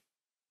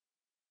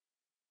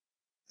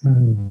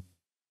 Going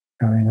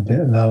a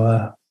bit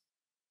lower,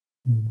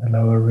 the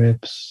lower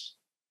ribs.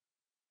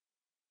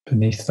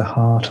 Beneath the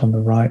heart on the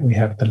right, we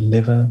have the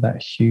liver,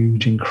 that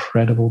huge,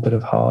 incredible bit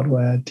of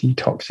hardware,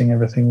 detoxing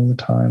everything all the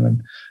time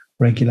and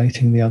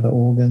regulating the other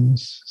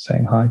organs.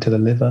 Saying hi to the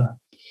liver.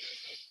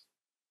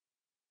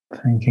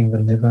 Thanking the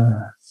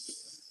liver.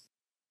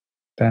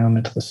 Down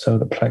into the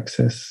solar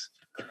plexus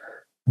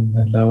and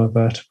the lower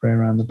vertebrae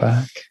around the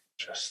back.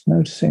 Just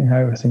noticing how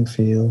everything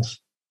feels.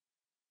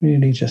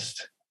 Really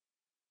just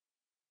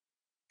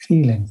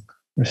feeling.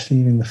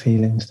 Receiving the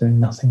feelings, doing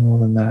nothing more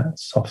than that,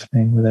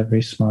 softening with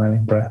every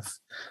smiling breath,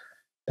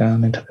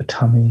 down into the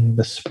tummy,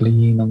 the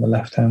spleen on the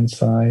left-hand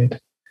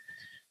side,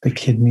 the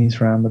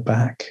kidneys around the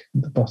back,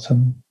 at the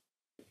bottom.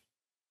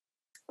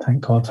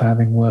 Thank God for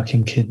having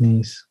working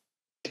kidneys,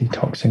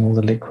 detoxing all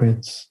the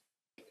liquids.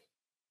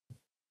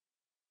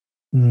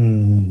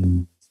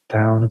 Down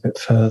a bit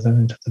further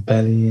into the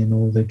belly and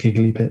all the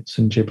giggly bits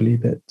and gibbly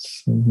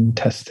bits, and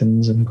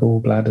intestines and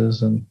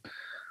gallbladders and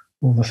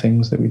all the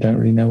things that we don't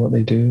really know what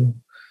they do.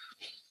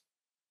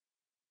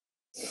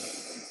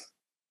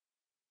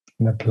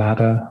 And the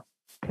bladder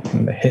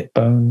and the hip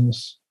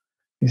bones,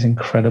 these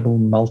incredible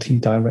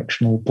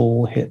multi-directional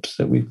ball hips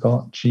that we've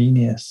got.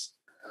 Genius.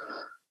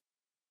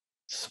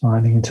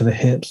 Smiling into the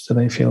hips so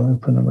they feel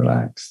open and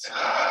relaxed.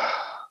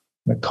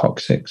 The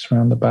coccyx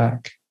around the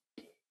back.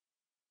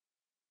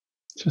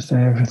 Just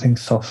everything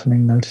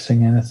softening,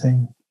 noticing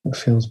anything that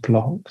feels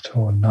blocked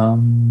or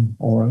numb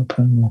or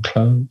open or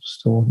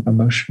closed or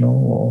emotional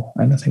or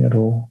anything at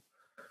all.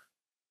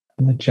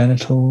 And the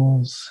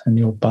genitals and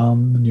your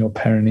bum and your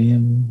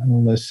perineum and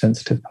all those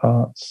sensitive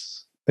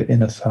parts, the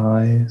inner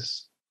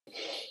thighs.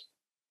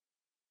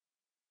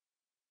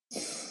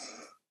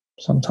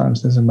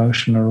 Sometimes there's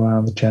emotion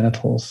around the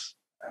genitals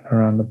and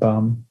around the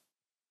bum.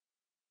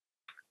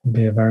 It can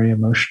be a very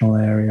emotional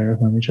area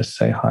when we just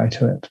say hi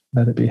to it,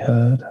 let it be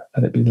heard,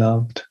 let it be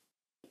loved.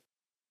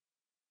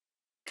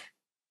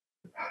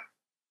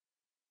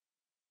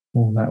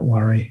 All that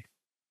worry.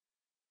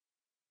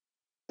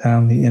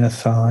 Down the inner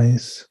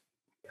thighs,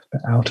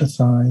 the outer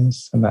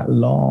thighs, and that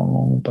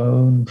long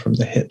bone from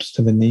the hips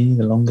to the knee,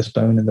 the longest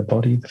bone in the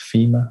body, the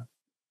femur.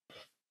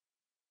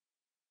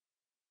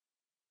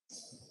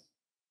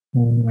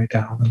 All the way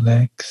down the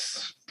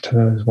legs to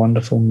those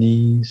wonderful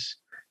knees.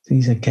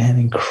 These, again,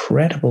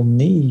 incredible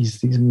knees,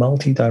 these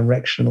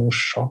multi-directional,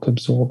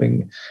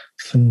 shock-absorbing,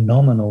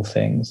 phenomenal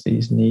things,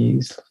 these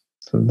knees.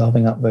 So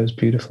loving up those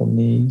beautiful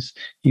knees.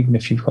 Even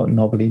if you've got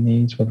knobbly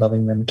knees, we're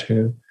loving them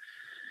too.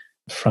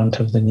 Front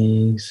of the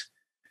knees,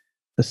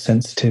 the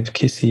sensitive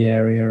kissy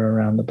area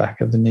around the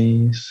back of the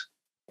knees,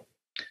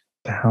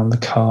 down the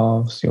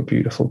calves, your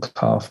beautiful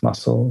calf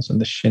muscles and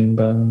the shin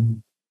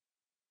bone.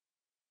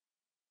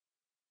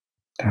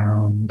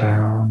 Down,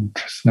 down,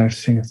 just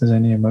noticing if there's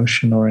any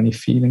emotion or any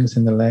feelings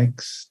in the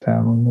legs,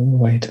 down all the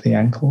way to the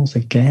ankles.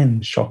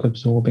 Again, shock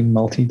absorbing,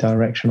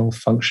 multi-directional,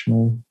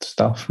 functional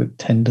stuff with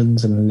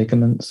tendons and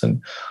ligaments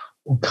and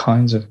all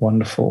kinds of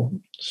wonderful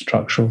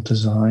structural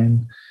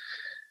design.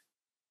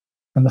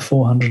 And the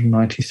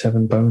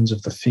 497 bones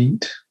of the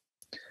feet,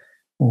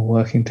 all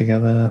working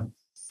together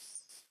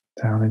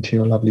down into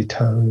your lovely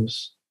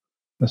toes,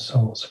 the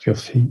soles of your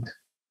feet.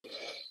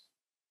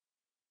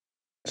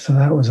 So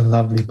that was a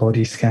lovely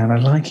body scan.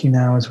 I'd like you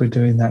now, as we're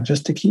doing that,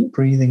 just to keep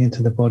breathing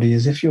into the body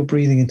as if you're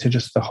breathing into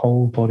just the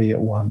whole body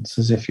at once,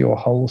 as if your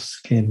whole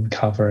skin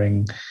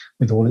covering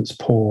with all its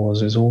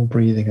pores is all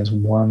breathing as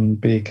one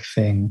big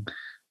thing.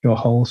 Your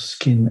whole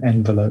skin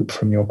envelope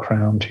from your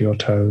crown to your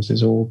toes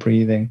is all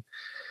breathing.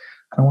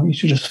 I want you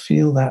to just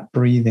feel that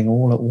breathing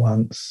all at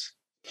once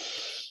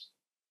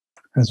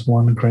as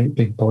one great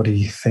big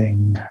body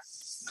thing.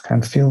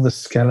 And feel the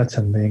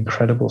skeleton, the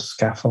incredible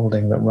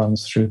scaffolding that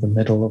runs through the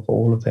middle of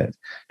all of it.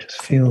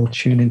 Just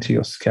tune into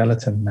your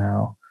skeleton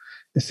now.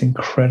 This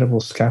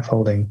incredible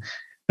scaffolding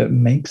that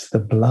makes the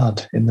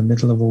blood in the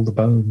middle of all the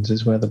bones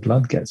is where the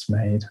blood gets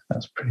made.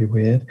 That's pretty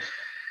weird.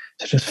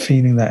 So just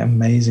feeling that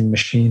amazing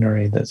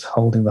machinery that's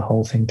holding the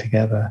whole thing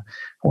together.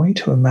 I want you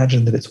to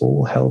imagine that it's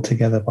all held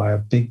together by a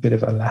big bit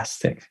of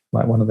elastic,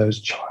 like one of those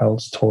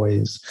child's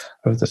toys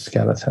of the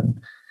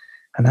skeleton.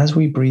 And as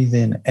we breathe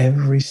in,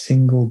 every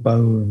single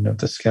bone of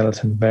the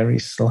skeleton very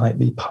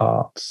slightly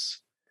parts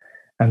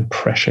and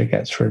pressure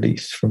gets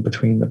released from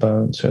between the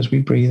bones. So as we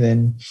breathe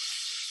in,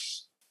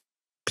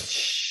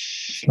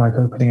 like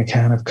opening a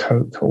can of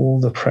Coke,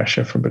 all the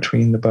pressure from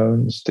between the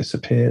bones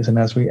disappears. And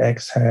as we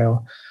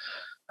exhale,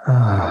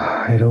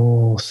 it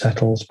all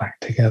settles back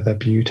together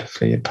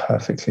beautifully and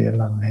perfectly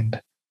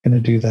aligned. I'm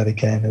going to do that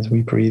again as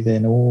we breathe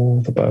in,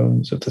 all the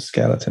bones of the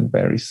skeleton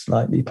very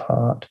slightly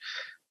part.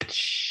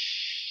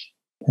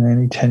 And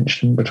any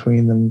tension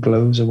between them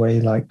blows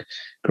away like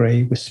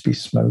grey, wispy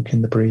smoke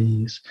in the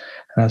breeze.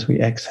 And as we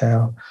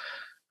exhale,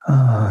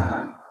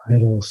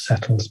 it all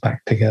settles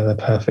back together,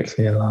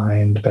 perfectly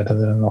aligned, better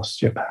than an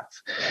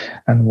osteopath.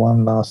 And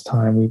one last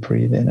time we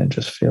breathe in and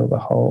just feel the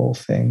whole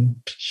thing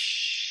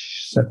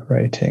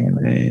separating,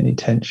 and any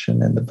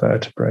tension in the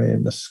vertebrae,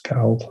 in the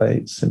skull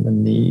plates, in the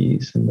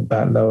knees, in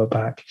the lower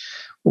back,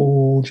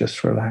 all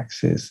just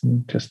relaxes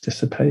and just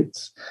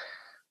dissipates.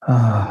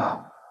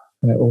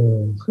 And it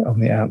all, on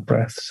the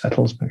out-breath,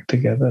 settles back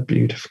together,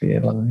 beautifully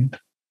aligned.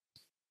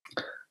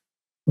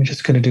 We're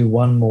just going to do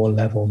one more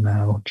level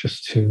now,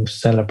 just to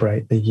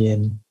celebrate the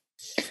yin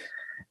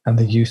and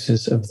the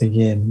uses of the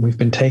yin. We've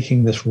been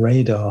taking this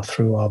radar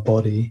through our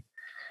body.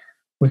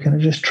 We're going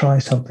to just try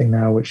something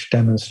now which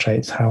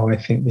demonstrates how I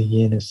think the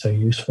yin is so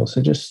useful.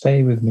 So just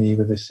stay with me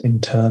with this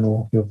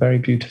internal. You're very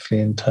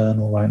beautifully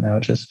internal right now,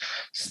 just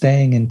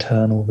staying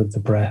internal with the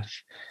breath.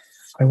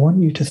 I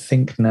want you to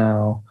think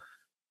now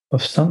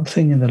of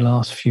something in the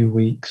last few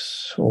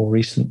weeks or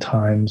recent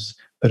times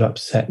that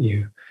upset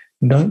you.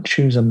 Don't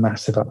choose a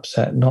massive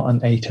upset, not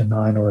an 8, a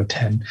 9, or a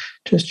 10.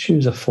 Just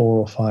choose a 4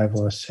 or 5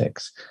 or a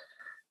 6.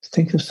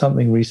 Think of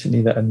something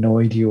recently that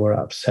annoyed you or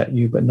upset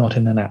you, but not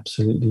in an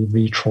absolutely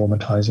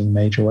re-traumatizing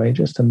major way,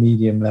 just a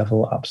medium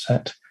level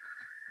upset.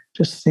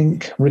 Just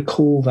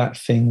recall that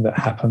thing that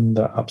happened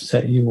that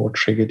upset you or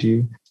triggered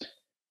you.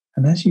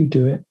 And as you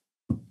do it,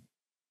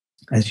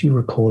 as you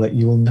recall it,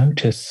 you will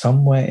notice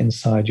somewhere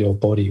inside your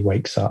body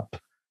wakes up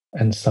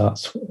and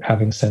starts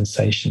having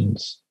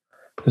sensations.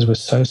 Because we're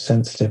so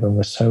sensitive and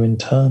we're so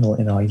internal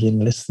in our yin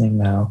listening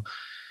now.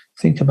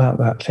 Think about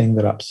that thing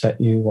that upset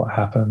you, what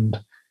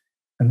happened,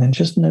 and then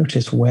just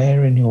notice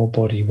where in your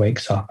body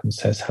wakes up and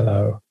says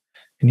hello.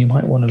 And you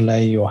might want to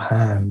lay your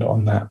hand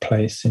on that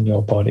place in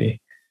your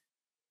body.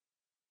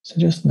 So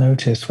just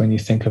notice when you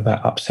think of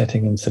that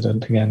upsetting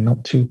incident, again,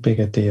 not too big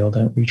a deal,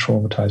 don't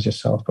re-traumatize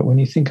yourself, but when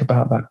you think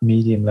about that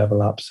medium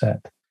level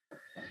upset,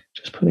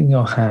 just putting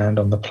your hand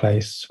on the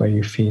place where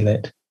you feel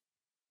it.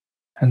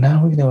 And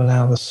now we're going to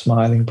allow the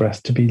smiling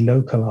breath to be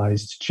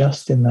localized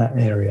just in that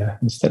area.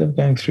 Instead of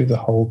going through the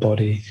whole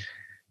body,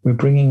 we're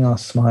bringing our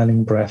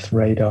smiling breath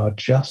radar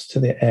just to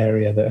the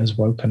area that has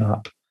woken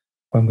up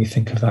when we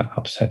think of that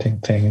upsetting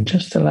thing. And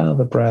just allow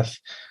the breath,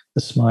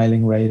 the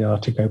smiling radar,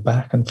 to go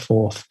back and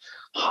forth,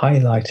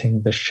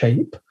 highlighting the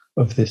shape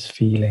of this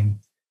feeling.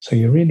 So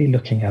you're really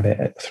looking at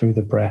it through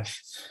the breath.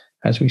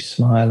 As we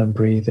smile and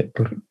breathe, it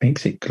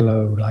makes it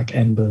glow like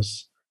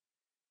embers.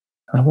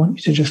 And I want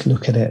you to just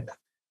look at it.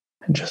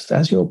 And just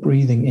as you're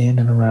breathing in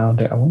and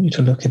around it, I want you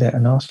to look at it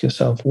and ask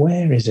yourself,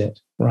 where is it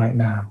right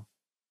now?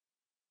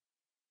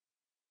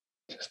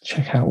 Just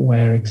check out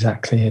where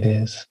exactly it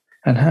is.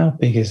 And how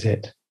big is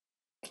it,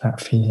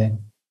 that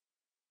feeling?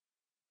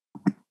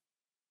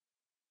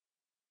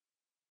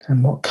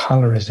 And what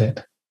color is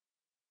it?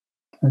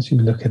 As you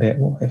look at it,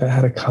 if it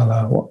had a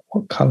color,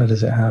 what color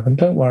does it have? And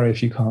don't worry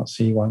if you can't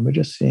see one. We're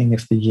just seeing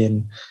if the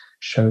yin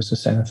shows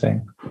us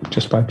anything,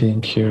 just by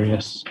being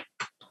curious.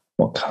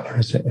 What color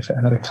is it if it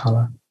had a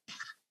color?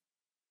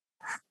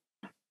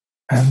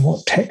 And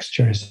what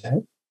texture is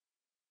it?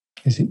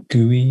 Is it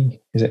gooey?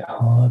 Is it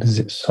hard? Is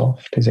it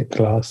soft? Is it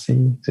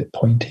glassy? Is it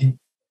pointy?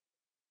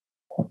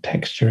 What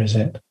texture is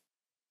it?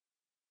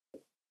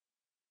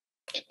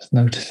 Just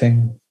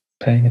noticing,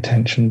 paying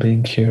attention,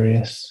 being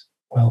curious,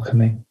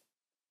 welcoming.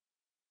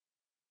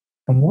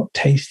 And what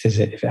taste is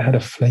it if it had a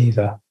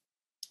flavor?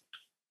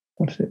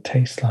 What does it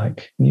taste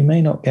like? And you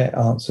may not get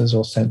answers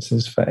or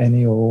senses for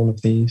any or all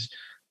of these,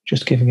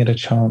 just giving it a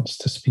chance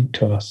to speak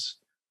to us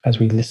as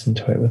we listen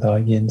to it with our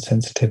yin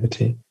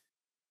sensitivity.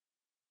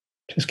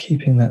 Just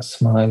keeping that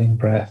smiling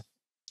breath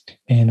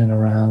in and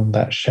around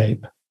that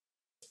shape.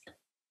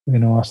 We're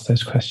going to ask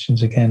those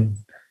questions again.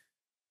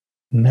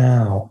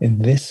 Now, in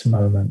this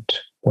moment,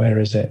 where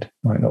is it?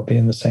 Might not be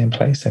in the same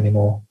place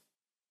anymore.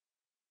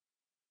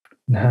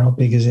 And how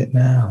big is it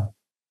now?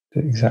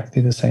 Is it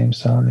exactly the same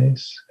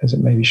size? Has it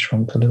maybe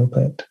shrunk a little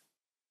bit?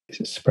 Is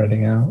it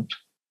spreading out?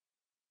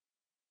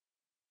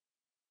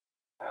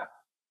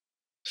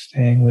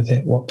 Staying with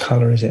it, what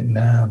color is it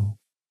now?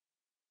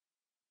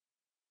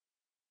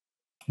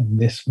 In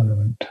this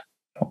moment,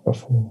 not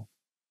before.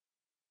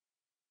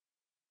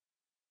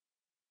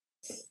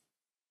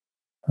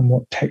 And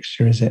what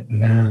texture is it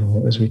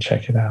now as we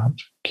check it out?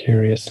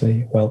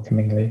 Curiously,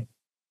 welcomingly,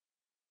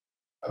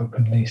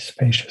 openly,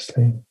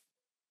 spaciously.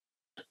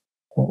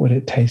 What would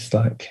it taste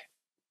like?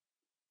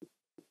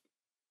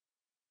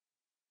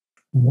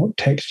 And what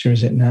texture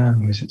is it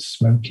now? Is it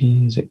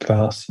smoky? Is it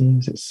glassy?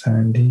 Is it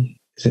sandy?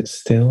 Is it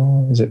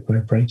still? Is it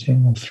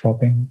vibrating or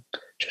throbbing?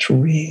 Just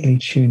really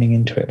tuning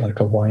into it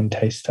like a wine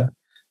taster,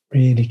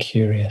 really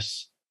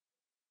curious.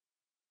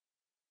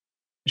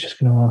 I'm just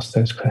going to ask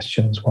those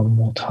questions one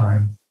more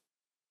time.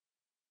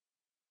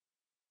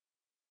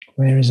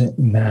 Where is it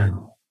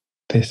now,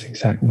 this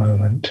exact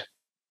moment?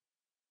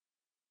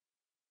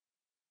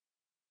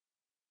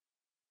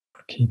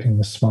 Keeping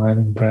the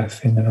smiling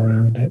breath in and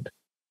around it.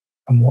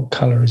 And what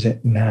color is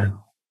it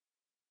now?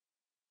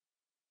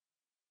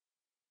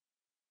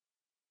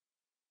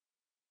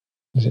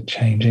 Is it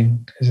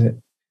changing? Is it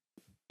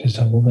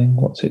dissolving?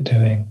 What's it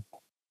doing?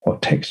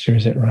 What texture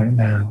is it right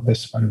now,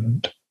 this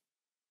moment?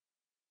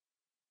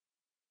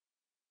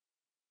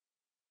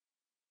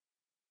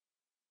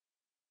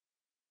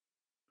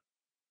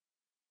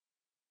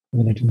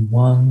 I'm going to do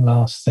one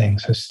last thing.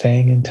 So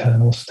staying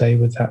internal, stay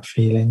with that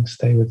feeling,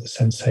 stay with the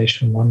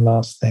sensation. One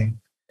last thing.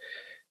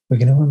 We're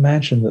going to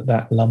imagine that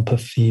that lump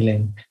of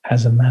feeling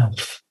has a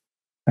mouth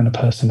and a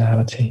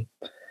personality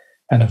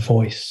and a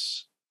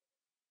voice.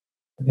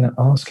 We're going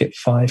to ask it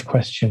 5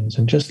 questions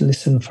and just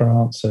listen for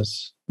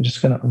answers. We're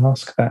just going to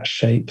ask that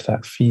shape,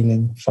 that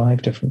feeling,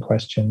 5 different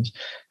questions,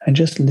 and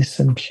just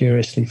listen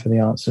curiously for the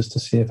answers to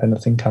see if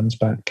anything comes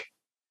back.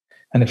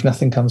 And if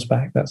nothing comes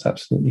back, that's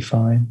absolutely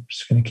fine. We're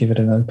just going to give it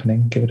an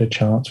opening, give it a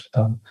chance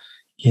with our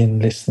yin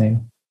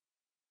listening.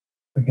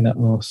 We're going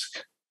to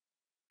ask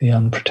the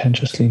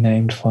unpretentiously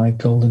named 5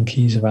 golden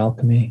keys of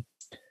alchemy.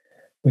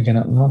 We're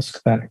going to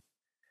ask that,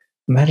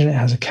 imagine it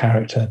has a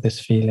character,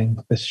 this feeling,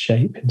 this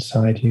shape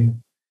inside you.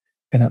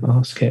 We're going to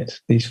ask it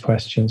these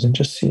questions and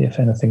just see if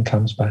anything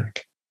comes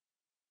back.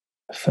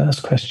 The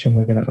first question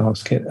we're going to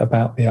ask it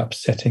about the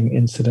upsetting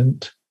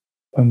incident.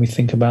 When we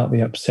think about the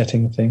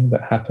upsetting thing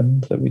that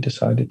happened that we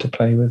decided to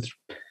play with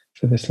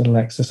for this little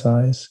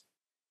exercise,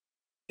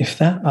 if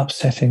that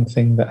upsetting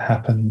thing that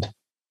happened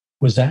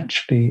was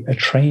actually a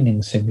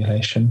training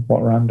simulation,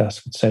 what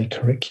Ramdas would say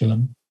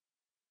curriculum,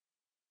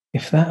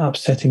 if that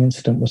upsetting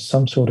incident was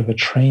some sort of a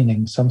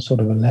training, some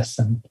sort of a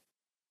lesson,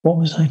 what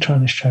was I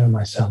trying to show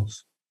myself?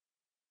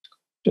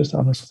 Just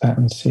ask that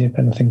and see if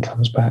anything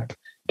comes back.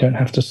 Don't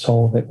have to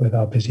solve it with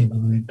our busy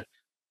mind.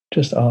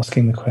 Just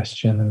asking the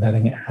question and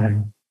letting it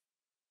hang.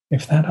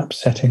 If that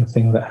upsetting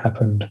thing that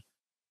happened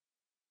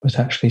was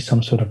actually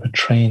some sort of a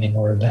training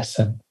or a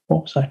lesson,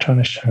 what was I trying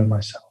to show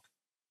myself?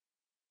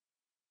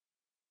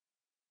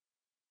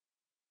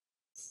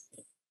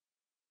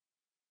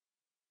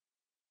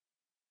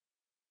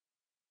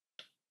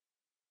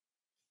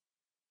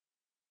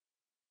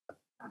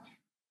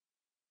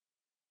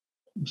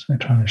 What was I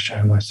trying to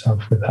show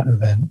myself with that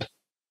event?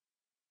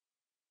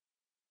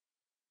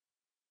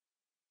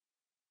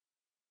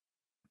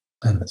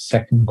 And the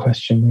second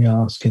question we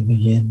ask in the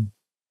yin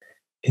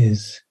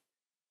is,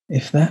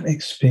 if that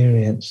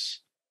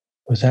experience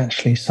was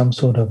actually some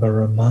sort of a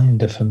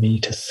reminder for me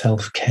to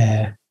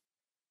self-care,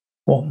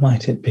 what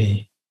might it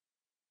be?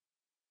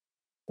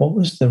 What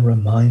was the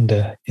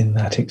reminder in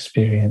that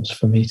experience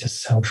for me to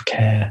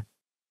self-care?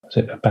 Was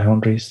it a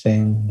boundaries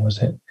thing? Was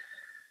it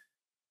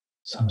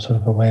some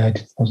sort of a way I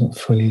wasn't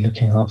fully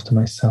looking after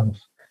myself?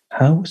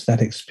 How was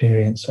that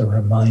experience a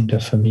reminder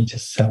for me to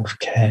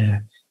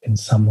self-care in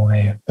some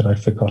way that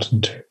I'd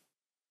forgotten to?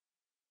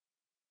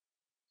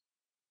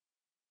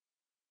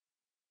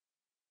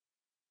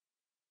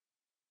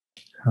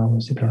 How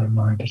was it a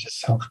reminder to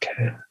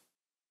self-care?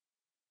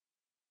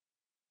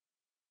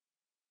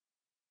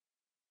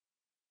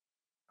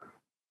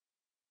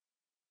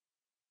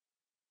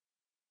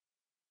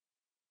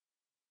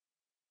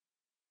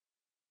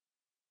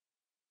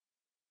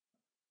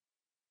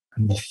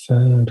 And the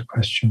third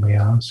question we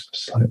ask,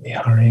 slightly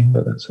hurrying,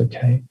 but that's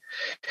okay.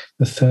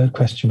 The third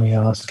question we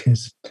ask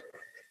is,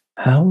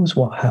 how is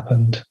what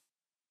happened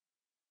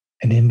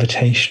an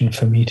invitation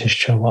for me to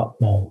show up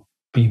more,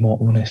 be more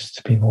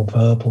honest, be more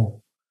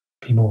verbal,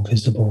 be more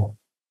visible,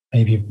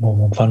 maybe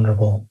more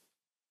vulnerable?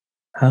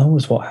 How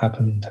was what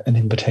happened an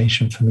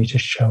invitation for me to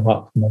show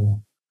up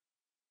more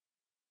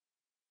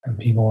and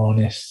be more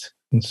honest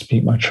and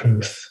speak my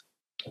truth,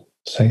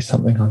 say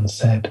something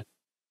unsaid?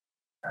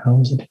 How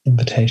was it an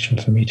invitation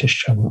for me to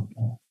show up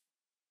more?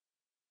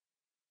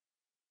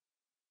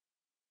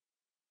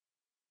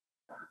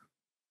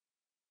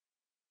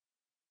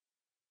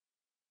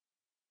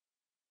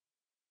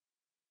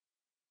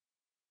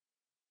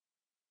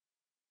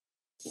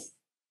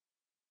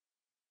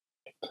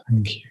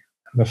 Thank you.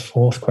 And the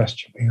fourth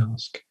question we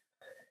ask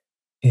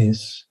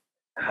is,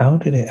 how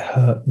did it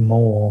hurt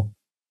more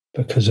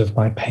because of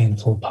my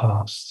painful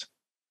past?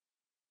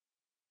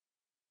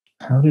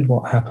 How did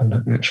what happened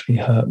actually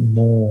hurt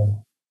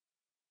more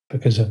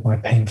because of my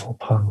painful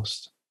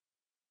past?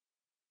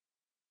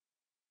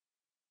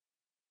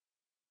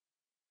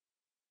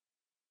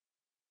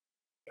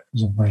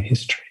 Because of my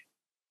history?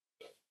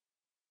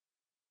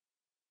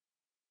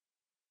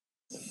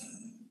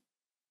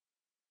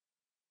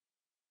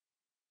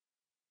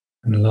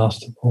 And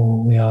last of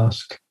all, we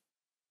ask,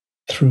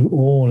 through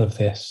all of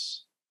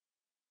this,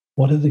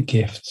 what are the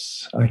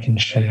gifts I can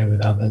share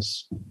with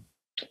others?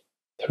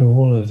 Through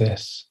all of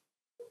this,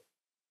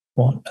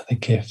 what are the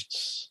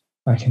gifts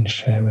I can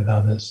share with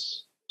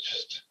others?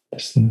 Just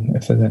listen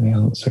if there's any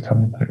answer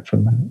coming back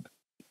from that.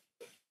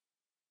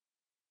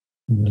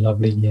 And the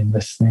lovely Yin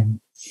listening.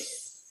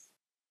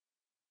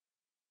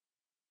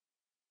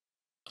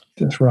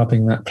 Just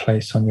rubbing that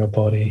place on your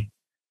body,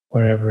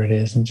 wherever it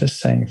is, and just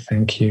saying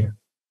thank you.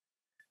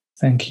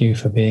 Thank you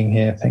for being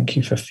here. Thank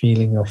you for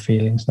feeling your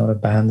feelings, not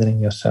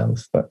abandoning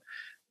yourself, but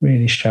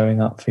really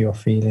showing up for your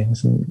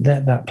feelings, and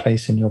let that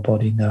place in your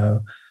body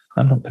know,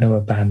 I'm not going to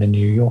abandon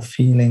you. Your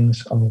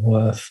feelings are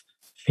worth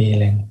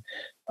feeling.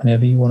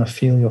 Whenever you want to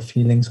feel your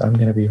feelings, I'm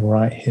going to be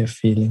right here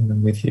feeling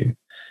them with you.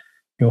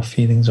 Your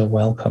feelings are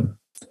welcome.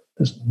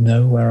 There's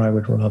nowhere I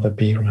would rather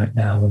be right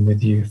now than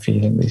with you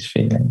feeling these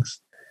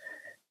feelings.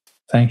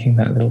 Thanking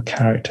that little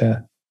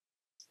character,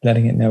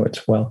 letting it know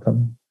it's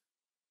welcome,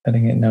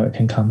 letting it know it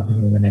can come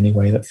home in any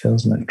way that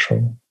feels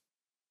natural.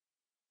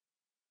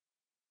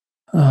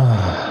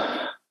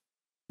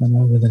 And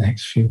over the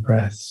next few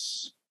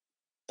breaths,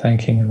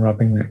 thanking and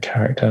rubbing that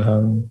character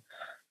home.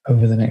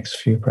 Over the next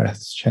few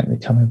breaths, gently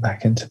coming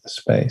back into the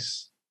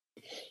space.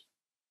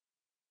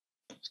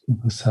 Just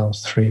give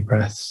ourselves 3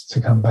 breaths to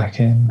come back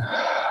in.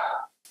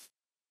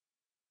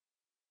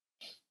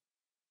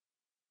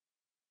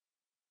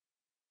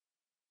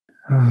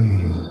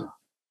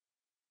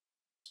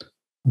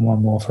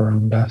 One more for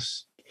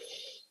Ramdas.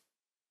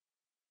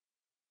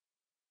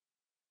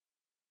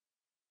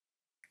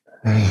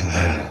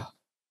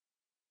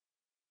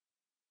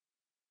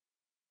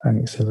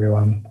 Thanks,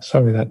 everyone.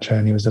 Sorry that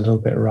journey was a little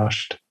bit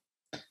rushed.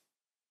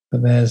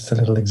 But there's a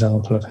little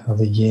example of how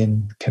the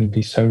yin can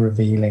be so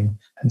revealing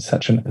and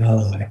such an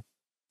ally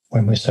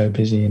when we're so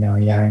busy in our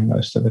yang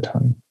most of the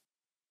time.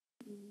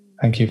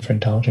 Thank you for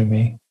indulging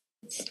me,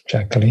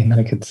 Jacqueline.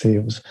 I could see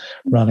it was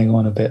running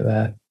on a bit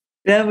there.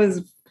 That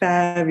was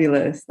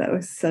fabulous. That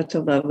was such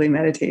a lovely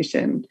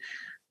meditation.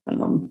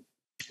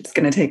 It's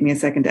going to take me a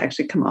second to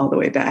actually come all the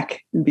way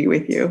back and be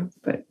with you.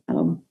 But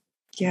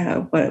yeah,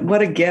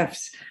 what a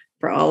gift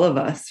for all of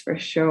us, for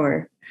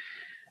sure.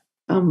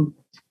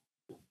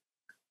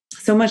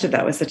 So much of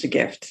that was such a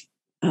gift.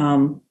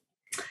 One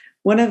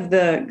of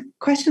the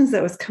questions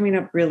that was coming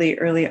up really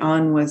early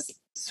on was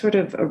sort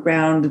of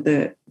around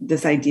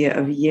this idea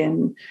of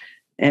yin,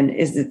 and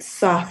is it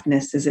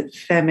softness? Is it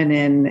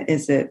feminine?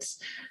 Is it,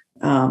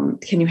 can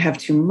you have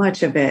too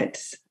much of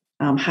it?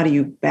 How do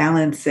you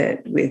balance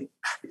it with,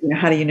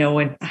 how do you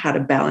know how to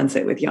balance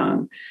it with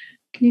yang?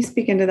 Can you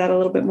speak into that a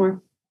little bit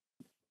more?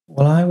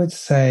 Well, I would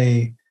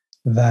say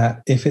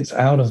that if it's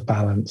out of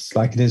balance,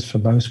 like it is for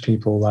most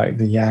people, like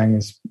the yang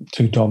is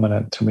too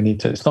dominant, and we need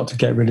to, it's not to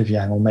get rid of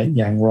yang or make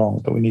yang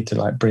wrong, but we need to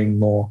like bring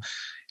more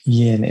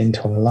yin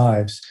into our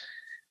lives.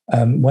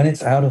 When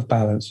it's out of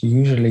balance,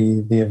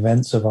 usually the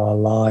events of our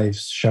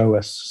lives show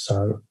us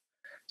so.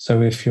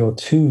 So if you're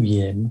too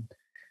yin,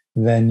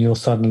 then you'll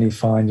suddenly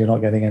find you're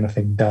not getting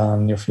anything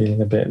done. You're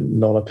feeling a bit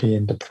lollopy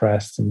and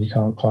depressed, and you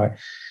can't quite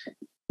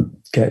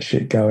get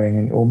shit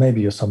going. Or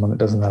maybe you're someone that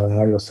doesn't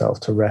allow yourself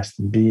to rest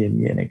and be in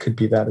yin. It could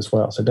be that as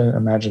well. So don't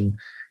imagine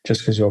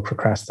just because you're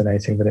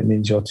procrastinating that it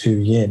means you're too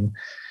yin.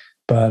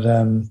 But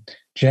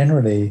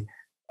generally,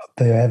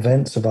 the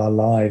events of our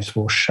lives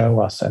will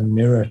show us and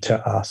mirror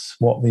to us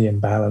what the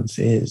imbalance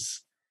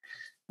is.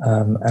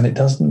 And it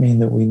doesn't mean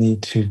that we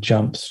need to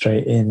jump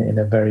straight in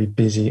a very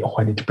busy,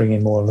 I need to bring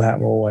in more of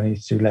that, or I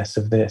need to do less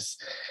of this.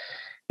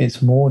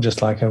 It's more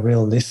just like a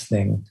real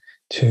listening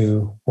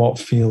to what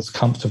feels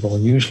comfortable.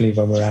 Usually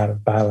when we're out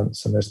of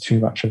balance and there's too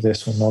much of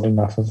this or not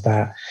enough of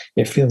that,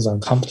 it feels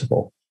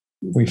uncomfortable.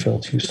 We feel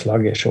too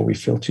sluggish, or we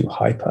feel too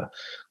hyper,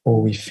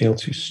 or we feel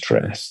too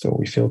stressed, or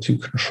we feel too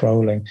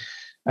controlling.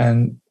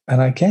 And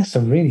I guess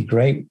a really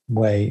great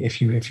way,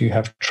 if you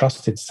have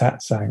trusted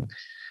satsang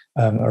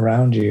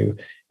around you,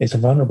 it's a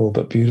vulnerable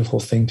but beautiful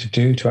thing to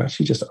do, to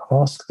actually just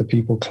ask the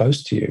people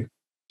close to you.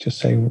 Just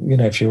say,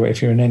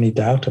 if you're in any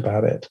doubt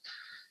about it,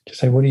 just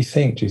say, what do you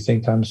think? Do you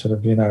think I'm sort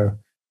of,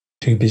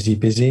 too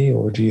busy,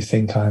 or do you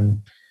think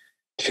I'm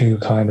too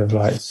kind of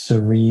like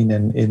serene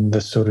and in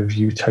the sort of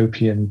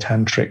utopian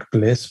tantric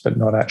bliss, but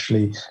not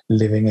actually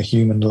living a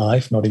human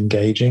life, not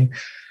engaging?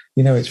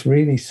 It's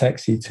really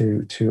sexy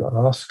to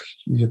ask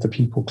the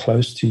people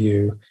close to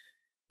you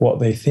what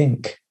they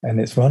think,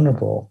 and it's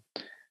vulnerable,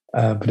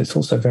 but it's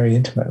also very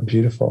intimate and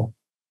beautiful.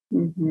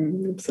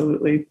 Mm-hmm,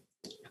 absolutely.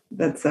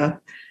 That's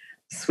a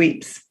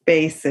sweet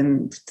space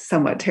and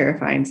somewhat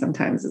terrifying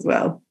sometimes as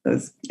well,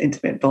 those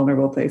intimate,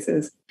 vulnerable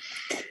places.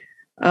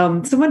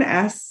 Someone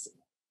asks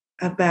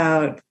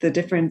about the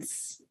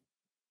difference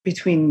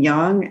between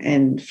yang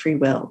and free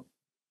will.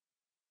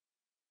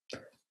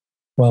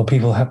 Well,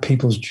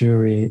 people's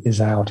jury is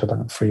out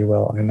about free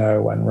will. I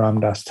know when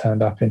Ram Dass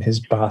turned up in his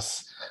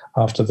bus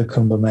after the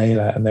Kumbh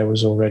Mela and there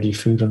was already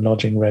food and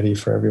lodging ready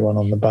for everyone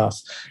on the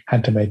bus,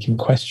 had to make him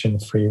question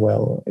free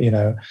will,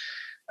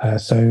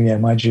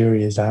 my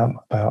jury is out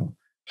about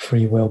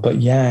free will.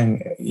 But yang,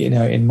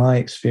 in my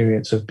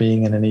experience of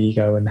being in an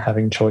ego and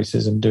having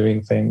choices and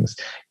doing things,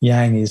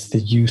 yang is the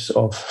use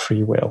of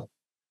free will.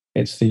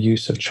 It's the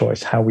use of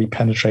choice. How we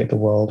penetrate the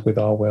world with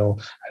our will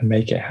and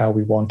make it how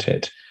we want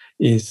it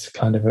is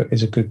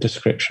a good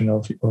description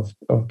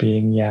of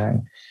being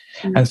yang.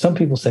 Mm-hmm. And some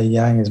people say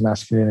yang is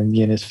masculine and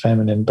yin is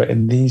feminine, but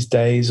in these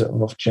days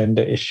of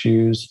gender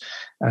issues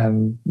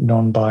and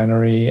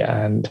non-binary,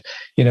 and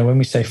when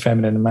we say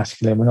feminine and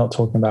masculine, we're not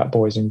talking about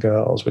boys and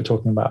girls, we're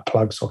talking about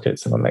plug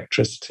sockets and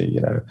electricity,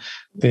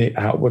 the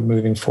outward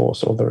moving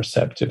force or the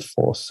receptive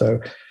force. So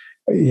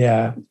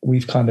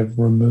we've kind of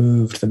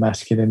removed the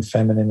masculine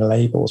feminine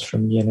labels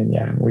from yin and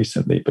yang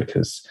recently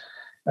because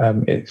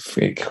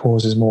it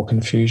causes more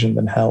confusion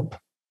than help.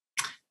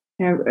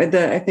 Yeah,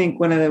 I think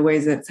one of the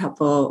ways that's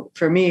helpful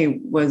for me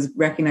was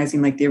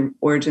recognizing like the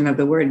origin of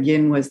the word.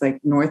 Yin was like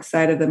north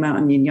side of the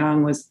mountain, yin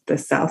yang was the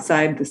south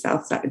side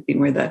being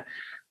where the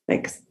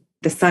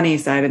sunny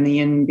side, and the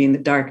yin being the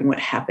dark, and what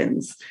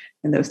happens.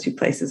 And those two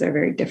places are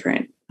very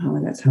different.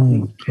 And that's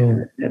helping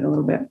it a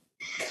little bit.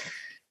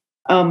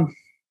 One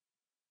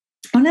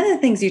of the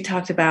things you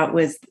talked about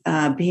was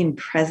being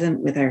present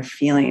with our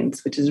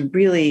feelings, which is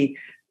really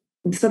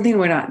something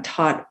we're not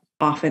taught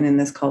often in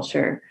this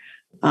culture,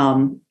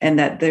 and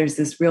that there's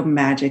this real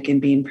magic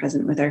in being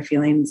present with our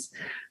feelings.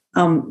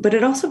 But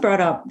it also brought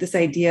up this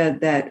idea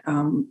that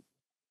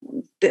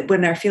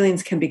when our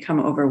feelings can become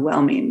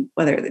overwhelming,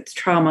 whether it's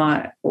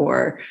trauma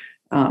or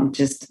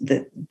just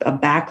a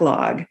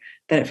backlog,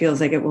 that it feels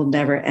like it will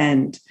never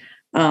end,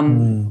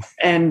 and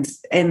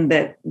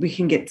that we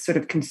can get sort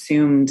of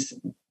consumed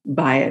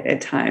by it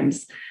at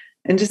times.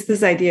 And just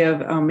this idea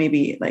of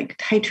maybe like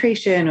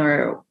titration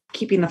or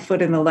keeping the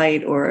foot in the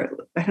light, or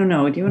I don't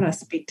know. Do you want to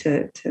speak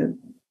to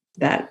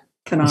that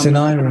phenomenon? It's an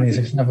irony,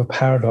 it's another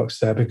paradox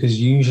there, because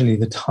usually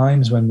the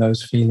times when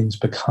those feelings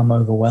become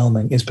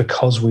overwhelming is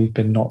because we've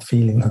been not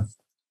feeling them.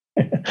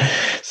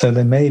 So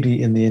there may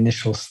be in the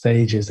initial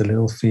stages a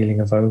little feeling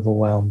of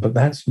overwhelm, but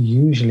that's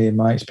usually, in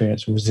my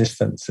experience,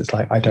 resistance. It's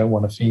like, I don't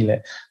want to feel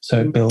it.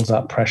 So it builds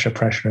up pressure,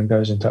 and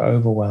goes into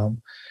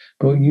overwhelm.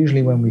 But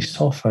usually when we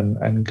soften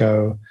and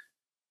go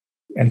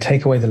and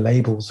take away the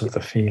labels of the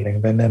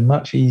feeling, then they're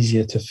much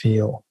easier to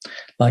feel.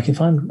 Like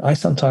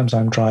sometimes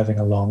I'm driving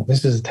along.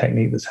 This is a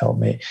technique that's helped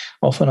me.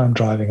 Often I'm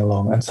driving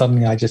along and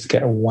suddenly I just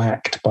get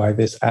whacked by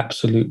this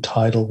absolute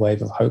tidal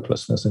wave of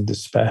hopelessness and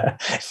despair.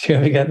 Do you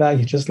ever get that?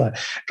 You're just like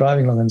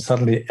driving along and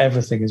suddenly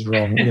everything is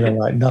wrong.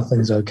 Like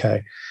nothing's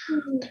okay.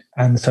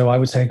 And so I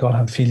would say, God,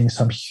 I'm feeling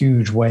some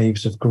huge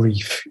waves of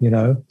grief,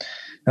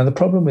 Now, the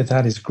problem with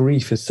that is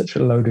grief is such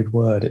a loaded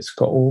word. It's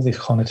got all the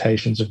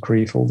connotations of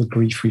grief, all the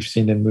grief we've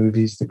seen in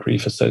movies, the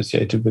grief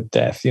associated with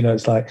death.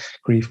 It's like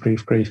grief.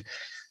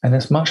 And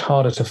it's much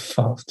harder to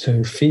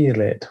feel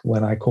it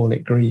when I call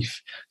it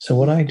grief. So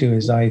what I do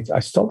is I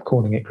stop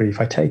calling it grief.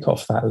 I take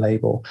off that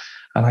label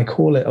and I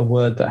call it a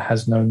word that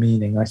has no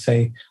meaning.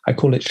 I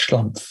call it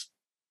schlumpf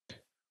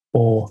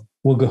or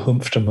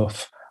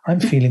wuggehumpftemuff. I'm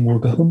feeling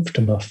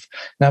wuggehumpftemuff.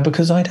 Now,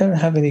 because I don't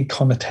have any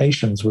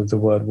connotations with the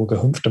word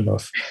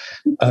wuggehumpftemuff,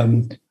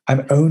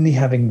 I'm only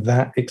having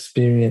that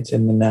experience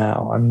in the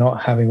now. I'm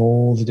not having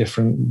all the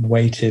different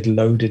weighted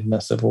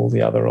loadedness of all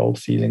the other old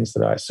feelings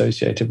that I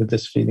associated with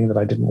this feeling that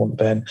I didn't want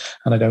then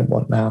and I don't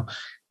want now.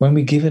 When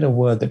we give it a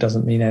word that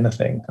doesn't mean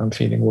anything, I'm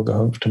feeling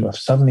wuggehumpftemuff,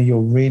 suddenly you're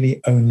really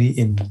only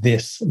in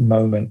this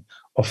moment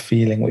of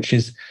feeling, which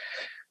is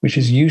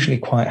usually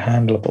quite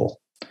handleable.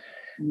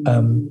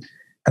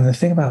 And the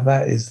thing about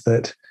that is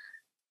that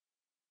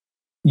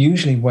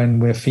usually when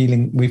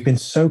we've been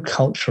so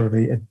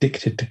culturally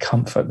addicted to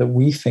comfort that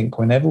we think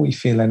whenever we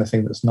feel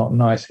anything that's not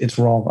nice, it's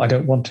wrong. I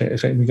don't want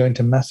it. We go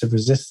into massive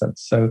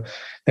resistance. So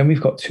then we've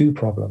got two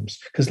problems,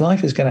 because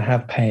life is going to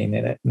have pain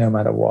in it no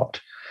matter what.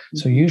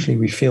 So usually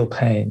we feel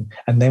pain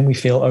and then we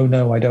feel, oh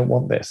no, I don't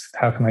want this.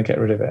 How can I get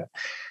rid of it?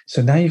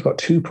 So now you've got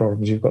two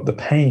problems. You've got the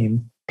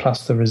pain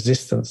plus the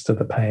resistance to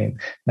the pain.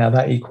 Now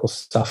that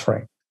equals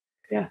suffering.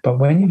 Yeah. But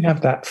when you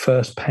have that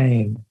first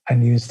pain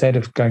and you, instead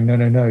of going, no,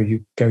 no, no,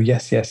 you go,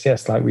 yes, yes,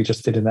 yes, like we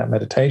just did in that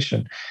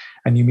meditation,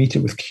 and you meet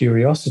it with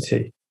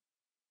curiosity,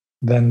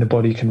 then the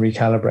body can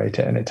recalibrate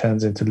it and it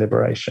turns into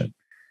liberation.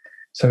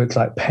 So it's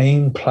like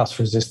pain plus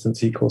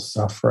resistance equals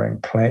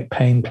suffering.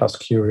 Pain plus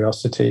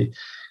curiosity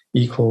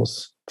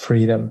equals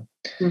freedom.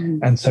 Mm-hmm.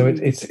 And so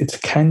it's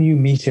can you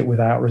meet it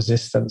without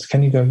resistance?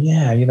 Can you go,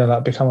 yeah,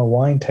 like become a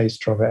wine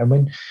taster of it?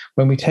 And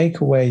when we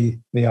take away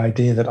the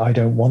idea that I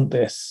don't want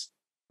this,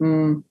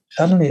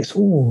 suddenly it's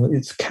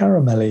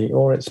caramelly,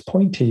 or it's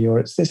pointy, or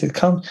it's this. It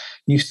comes.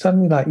 You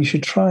suddenly you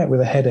should try it with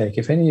a headache.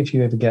 If any of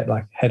you ever get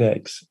like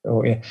headaches,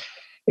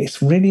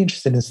 it's really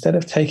interesting. Instead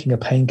of taking a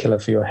painkiller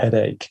for your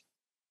headache,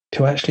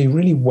 to actually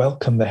really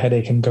welcome the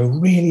headache and go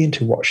really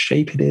into what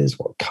shape it is,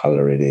 what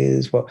color it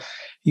is,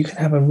 you can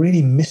have a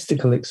really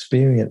mystical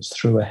experience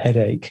through a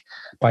headache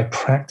by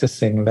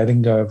practicing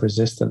letting go of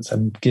resistance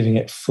and giving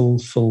it full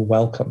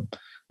welcome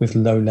with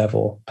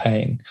low-level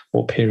pain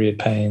or period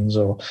pains,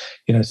 or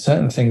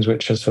certain things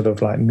which are sort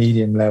of like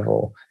medium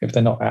level, if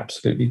they're not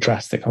absolutely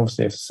drastic.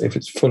 Obviously, if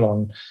it's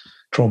full-on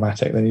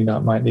traumatic, then you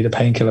might need a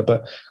painkiller.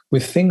 But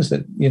with things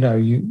that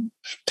you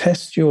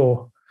test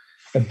your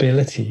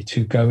ability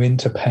to go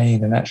into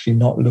pain and actually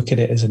not look at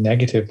it as a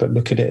negative, but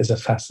look at it as a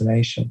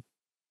fascination.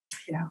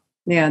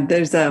 Yeah.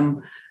 There's a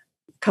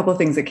couple of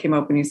things that came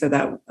up when you said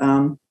that,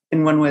 and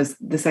one was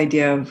this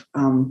idea of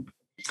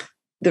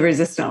the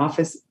resistant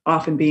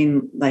often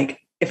being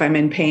like, if I'm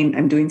in pain,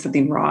 I'm doing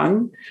something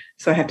wrong,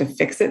 so I have to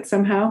fix it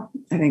somehow.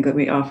 I think that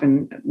we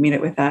often meet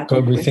it with that.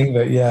 God, we think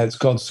that it's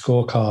God's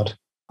scorecard.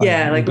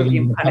 Yeah, like we're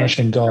being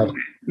punishing God.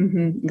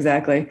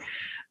 Exactly.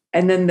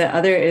 And then the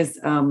other is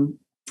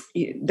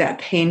that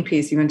pain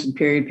piece. You mentioned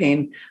period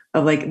pain,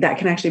 of like that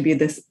can actually be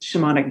this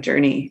shamanic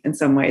journey in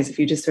some ways if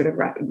you just sort of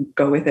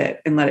go with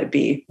it and let it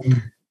be.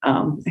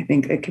 I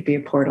think it could be a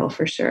portal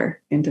for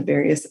sure into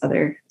various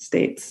other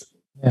states.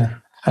 Yeah.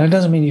 And it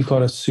doesn't mean you've got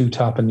to suit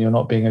up and you're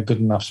not being a good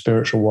enough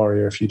spiritual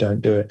warrior if you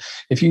don't do it.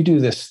 If you do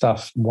this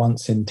stuff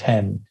once in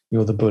 10,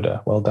 you're the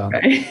Buddha. Well done.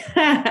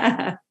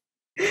 Right.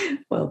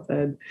 Well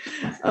said.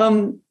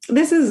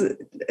 This is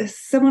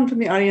someone from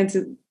the audience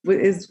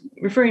is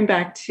referring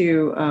back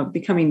to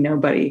becoming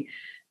nobody.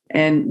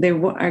 And they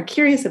are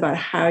curious about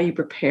how you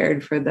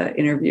prepared for the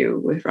interview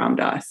with Ram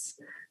Dass.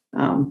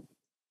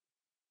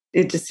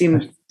 It just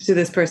seemed to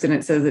this person,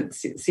 it says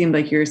it seemed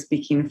like you're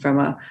speaking from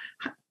a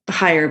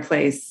higher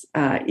place,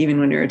 even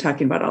when you were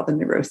talking about all the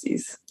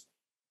neuroses.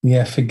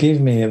 Yeah,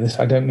 forgive me.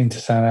 I don't mean to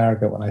sound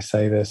arrogant when I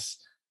say this.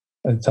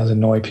 It does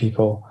annoy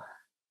people.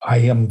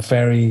 I'm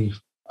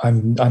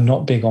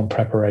not big on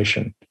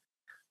preparation.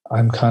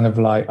 I'm kind of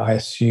like, I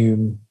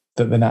assume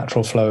that the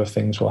natural flow of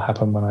things will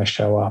happen when I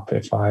show up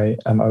if I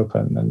am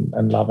open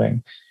and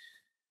loving.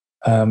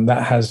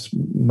 That has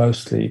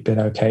mostly been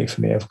okay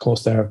for me. Of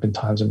course, there have been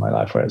times in my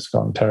life where it's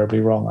gone terribly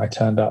wrong. I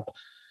turned up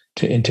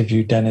to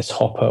interview Dennis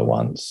Hopper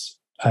once,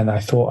 and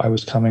I thought I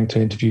was coming to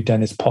interview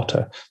Dennis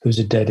Potter, who's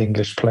a dead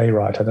English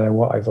playwright. I don't know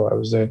what I thought I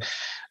was doing.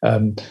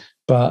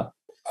 But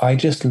I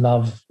just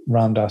love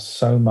Ram Dass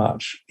so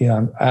much.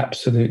 I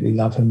absolutely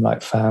love him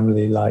like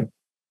family, like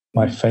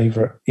my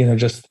favorite.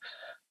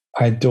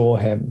 I adore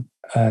him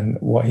and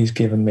what he's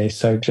given me.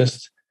 So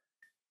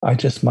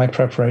my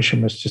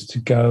preparation was just to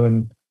go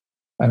and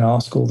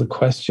ask all the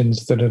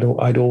questions that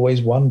I'd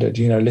always wondered,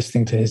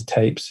 listening to his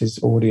tapes, his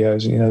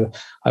audios,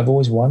 I've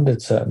always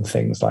wondered certain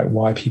things, like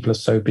why people are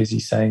so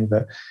busy saying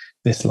that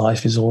this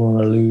life is all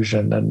an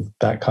illusion, and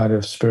that kind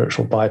of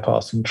spiritual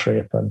bypassing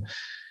trip, and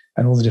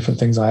all the different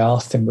things I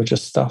asked him were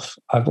just stuff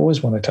I've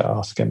always wanted to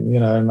ask him,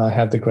 and I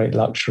had the great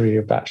luxury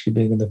of actually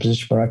being in the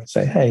position where I could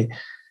say, hey,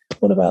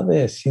 what about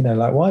this?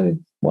 Like why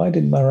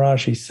did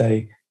Maharaji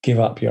say, give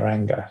up your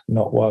anger,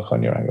 not work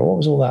on your anger? What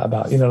was all that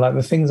about? Like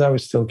the things I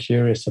was still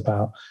curious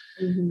about.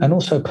 Mm-hmm. And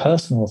also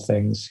personal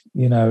things,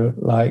 I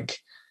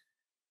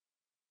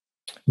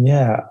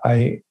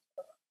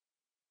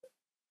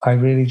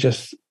really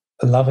just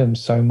love him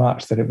so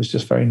much that it was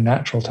just very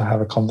natural to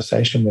have a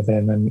conversation with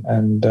him.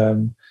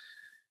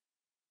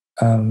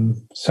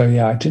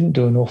 I didn't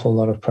do an awful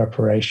lot of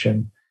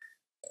preparation,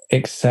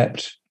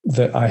 except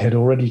that I had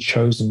already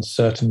chosen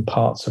certain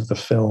parts of the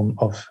film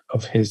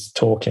of his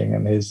talking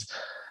and his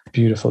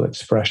beautiful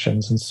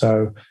expressions. And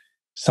so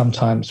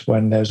sometimes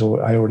when I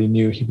already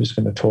knew he was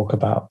going to talk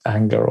about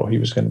anger, or he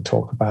was going to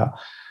talk about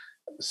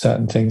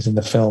certain things in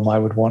the film, I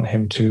would want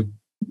him to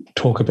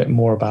talk a bit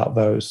more about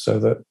those so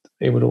that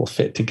it would all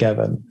fit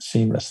together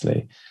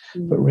seamlessly.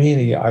 Mm-hmm. But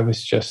really, I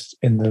was just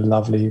in the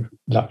lovely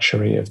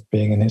luxury of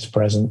being in his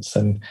presence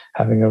and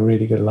having a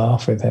really good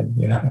laugh with him,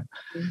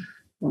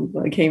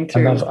 Well, it came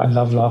through. I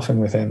love laughing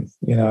with him.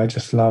 I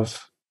just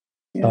love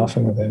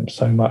laughing with him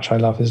so much. I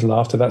love his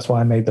laughter. That's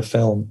why I made the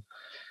film,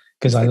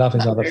 because I love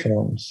his other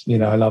films.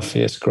 I love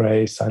Fierce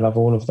Grace. I love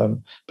all of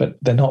them, but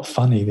they're not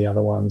funny, the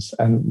other ones.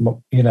 And,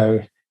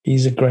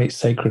 he's a great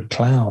sacred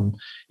clown.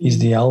 He's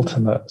the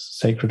ultimate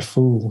sacred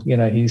fool. You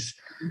know,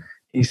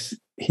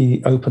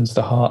 he opens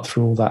the heart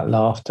through all that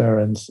laughter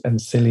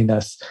and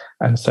silliness.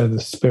 And so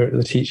the spirit of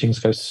the teachings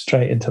goes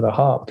straight into the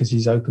heart because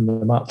he's opened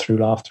them up through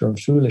laughter and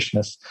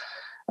foolishness.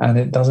 And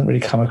it doesn't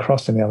really come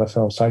across in the other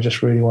films. So I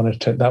just really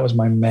wanted to, that was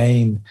my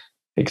main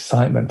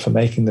excitement for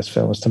making this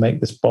film, was to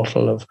make this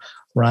bottle of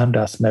Ram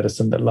Dass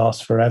medicine that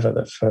lasts forever,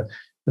 that for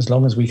as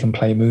long as we can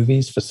play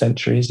movies, for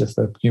centuries, if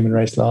the human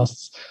race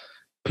lasts,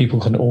 people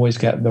can always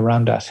get the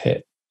Ram Dass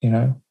hit, you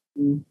know?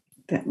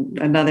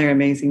 Another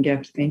amazing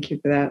gift. Thank you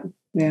for that.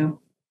 Yeah.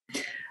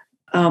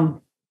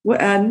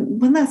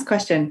 One last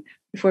question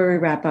before we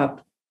wrap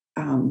up,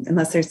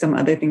 unless there's some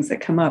other things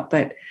that come up,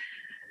 but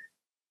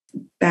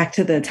back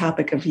to the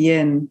topic of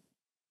yin,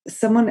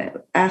 someone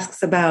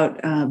asks about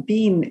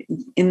being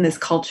in this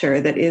culture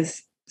that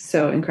is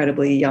so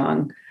incredibly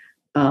young,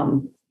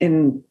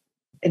 and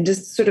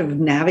just sort of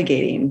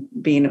navigating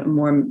being a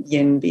more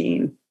yin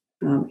being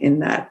in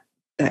that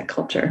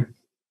culture.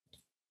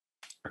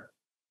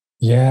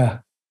 Yeah.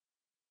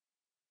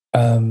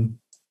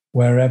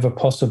 Wherever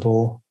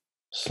possible,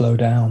 slow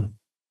down.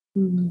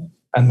 Mm-hmm.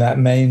 And that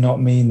may not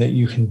mean that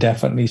you can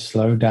definitely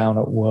slow down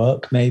at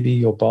work. Maybe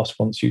your boss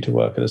wants you to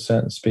work at a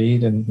certain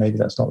speed, and maybe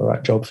that's not the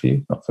right job for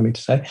you, not for me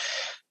to say.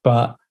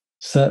 But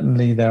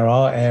certainly there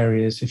are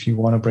areas, if you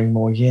want to bring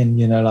more yin,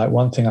 you know, like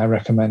one thing I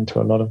recommend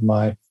to a lot of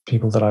my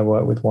people that I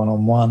work with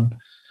one-on-one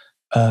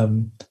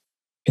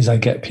is I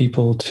get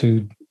people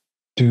to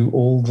do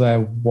all their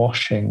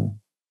washing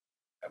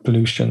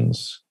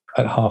ablutions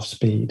at half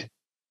speed.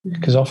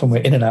 Because often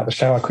we're in and out of the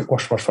shower, quick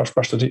wash.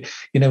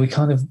 You know, we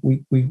kind of,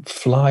 we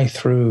fly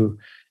through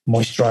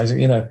moisturizing,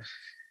 you know,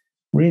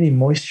 really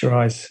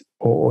moisturize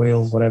or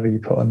oil, whatever you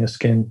put on your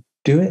skin.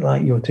 Do it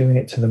like you're doing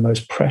it to the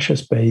most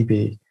precious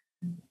baby.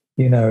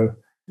 You know,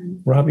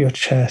 rub your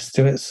chest,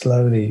 do it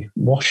slowly,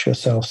 wash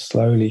yourself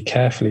slowly,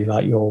 carefully,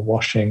 like you're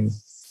washing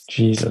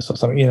Jesus or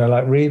something, you know,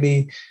 like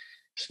really,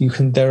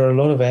 there are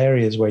a lot of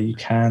areas where you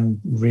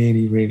can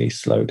really, really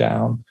slow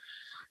down.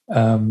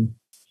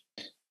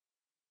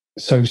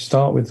 So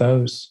start with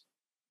those,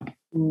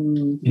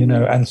 you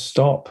know, and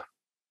stop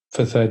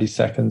for 30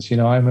 seconds. You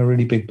know, I'm a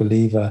really big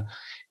believer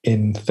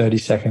in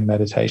 30-second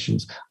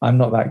meditations. I'm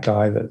not that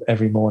guy that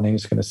every morning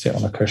is going to sit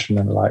on a cushion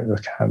and light the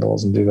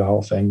candles and do the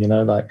whole thing, you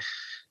know, like,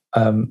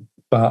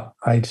 but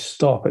I'd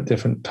stop at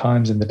different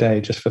times in the day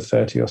just for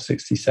 30 or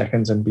 60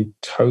 seconds and be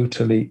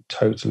totally,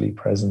 totally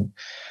present.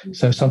 Mm-hmm.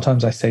 So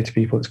sometimes I say to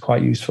people, it's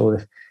quite useful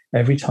if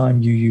every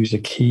time you use a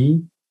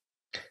key,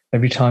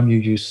 every time you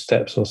use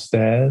steps or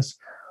stairs,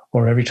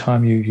 or every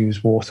time you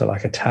use water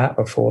like a tap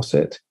or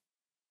faucet,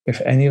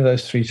 if any of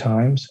those 3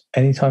 times,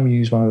 anytime you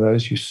use one of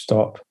those, you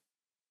stop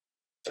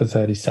for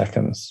 30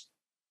 seconds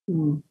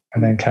and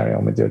then carry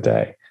on with your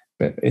day.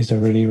 But it's a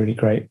really, really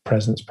great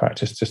presence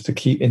practice just to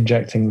keep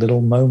injecting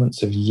little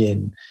moments of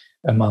yin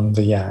among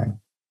the yang.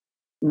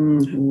 I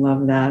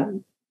love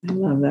that. I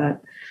love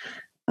that.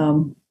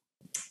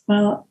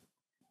 Well,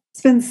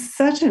 it's been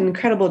such an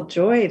incredible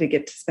joy to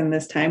get to spend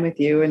this time with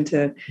you and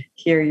to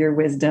hear your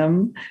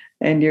wisdom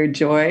and your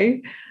joy.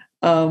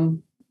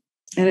 And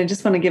I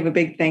just want to give a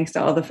big thanks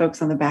to all the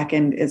folks on the back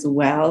end as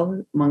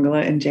well,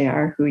 Mangala and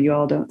JR, who you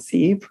all don't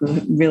see, who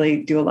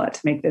really do a lot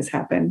to make this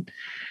happen.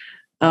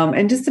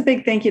 And just a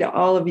big thank you to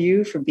all of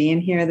you for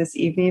being here this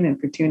evening and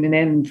for tuning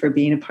in and for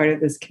being a part of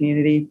this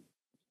community.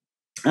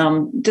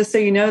 Just so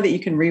you know that you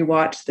can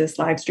rewatch this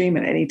live stream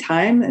at any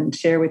time and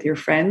share with your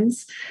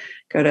friends.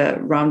 Go to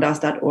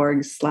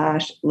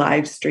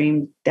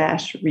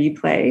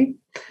ramdas.org/livestream-replay.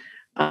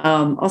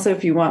 Also,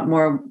 if you want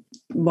more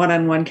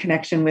one-on-one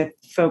connection with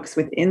folks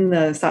within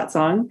the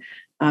satsang,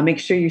 make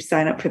sure you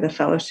sign up for the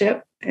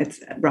fellowship. It's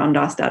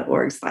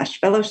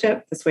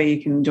ramdas.org/fellowship. This way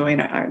you can join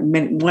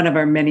one of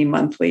our many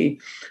monthly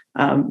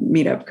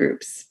meetup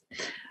groups.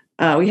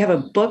 We have a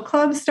book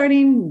club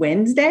starting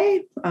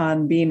Wednesday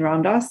on Being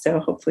Ram Dass, so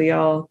hopefully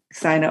y'all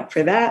sign up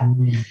for that.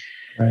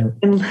 Right.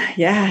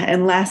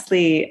 And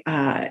lastly,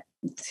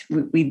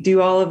 we do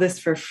all of this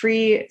for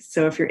free.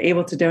 So if you're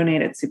able to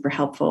donate, it's super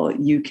helpful.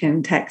 You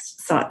can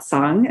text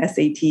satsang,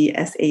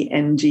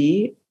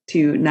 SATSANG,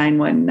 to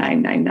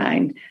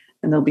 91999,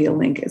 and there'll be a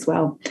link as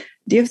well.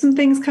 Do you have some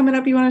things coming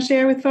up you want to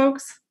share with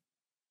folks?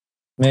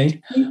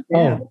 Me?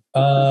 Yeah.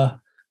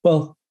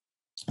 Well,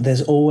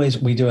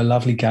 we do a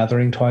lovely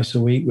gathering twice a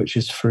week, which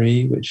is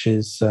free, which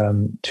is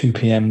 2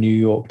 p.m. New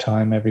York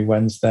time every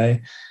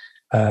Wednesday.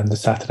 The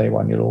Saturday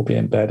one, you'll all be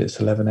in bed.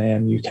 It's 11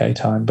 a.m. UK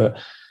time, but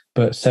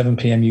 7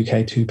 p.m.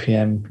 UK, 2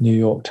 p.m. New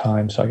York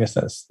time. So I guess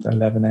that's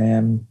 11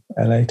 a.m.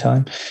 LA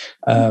time.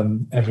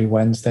 Every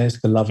Wednesday is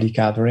the lovely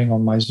gathering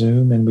on my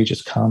Zoom, and we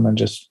just come and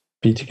just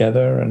be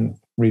together and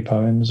read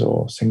poems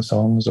or sing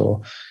songs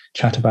or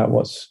chat about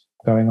what's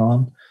going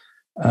on.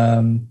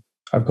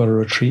 I've got a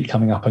retreat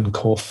coming up in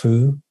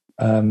Corfu,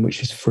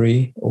 which is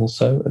free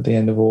also at the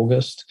end of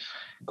August,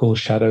 called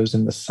Shadows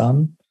in the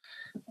Sun.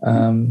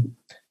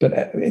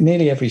 But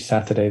nearly every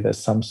Saturday, there's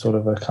some sort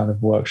of a kind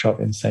of workshop,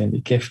 Insanely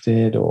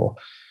Gifted, or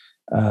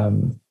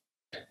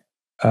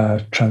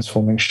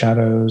transforming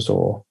shadows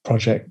or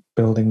project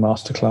building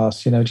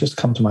masterclass, just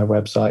come to my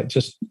website.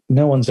 Just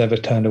no one's ever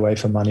turned away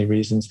for money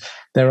reasons.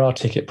 There are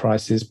ticket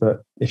prices,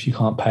 but if you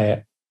can't pay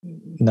it,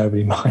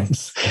 nobody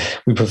minds.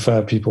 We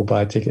prefer people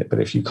buy a ticket, but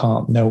if you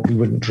can't, no, we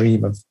wouldn't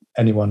dream of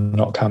anyone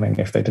not coming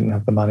if they didn't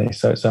have the money.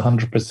 So it's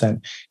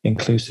 100%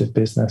 inclusive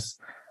business.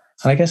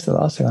 And I guess the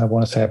last thing I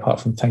want to say,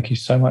 apart from thank you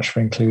so much for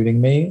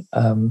including me,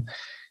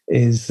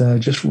 is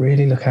just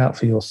really look out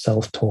for your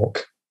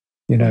self-talk.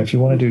 If you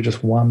want to do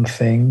just one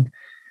thing,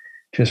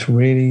 just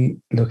really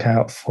look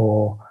out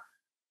for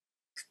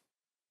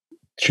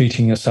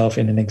treating yourself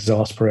in an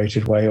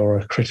exasperated way or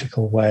a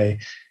critical way.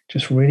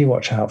 Just really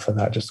watch out for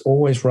that. Just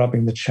always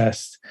rubbing the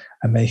chest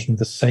and making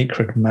the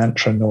sacred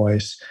mantra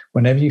noise.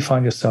 Whenever you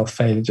find yourself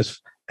failing, just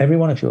every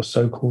one of your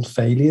so-called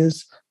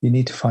failures, you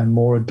need to find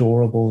more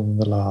adorable than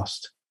the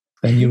last.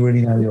 Then you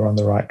really know you're on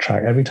the right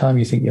track. Every time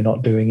you think you're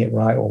not doing it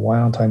right, or why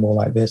aren't I more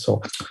like this,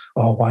 or,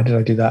 oh, why did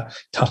I do that?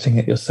 Tutting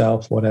at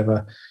yourself,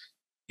 whatever.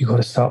 You've got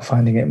to start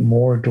finding it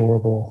more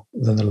adorable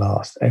than the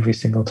last every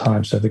single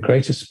time. So the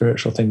greatest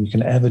spiritual thing you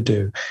can ever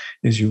do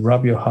is you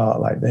rub your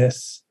heart like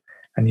this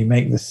and you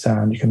make this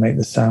sound. You can make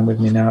the sound with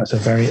me now. It's a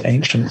very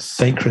ancient,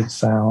 sacred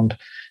sound.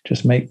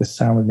 Just make this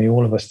sound with me,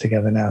 all of us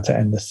together now to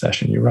end this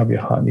session. You rub your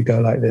heart and you go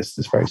like this.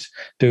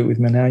 Do it with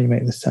me now. You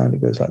make the sound.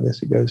 It goes like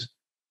this. It goes,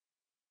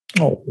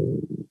 oh,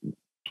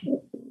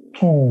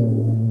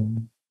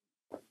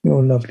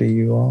 you're lovely,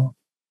 you are.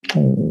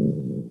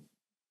 Oh.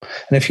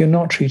 And if you're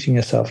not treating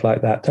yourself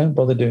like that, don't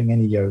bother doing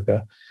any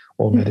yoga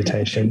or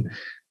meditation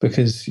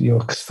because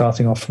you're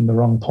starting off from the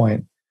wrong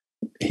point.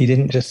 He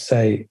didn't just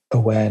say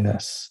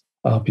awareness,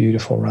 our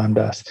beautiful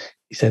Ramdas.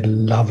 He said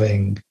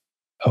loving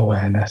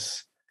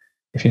awareness.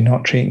 If you're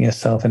not treating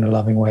yourself in a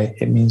loving way,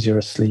 it means you're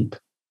asleep.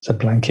 It's a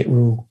blanket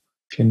rule.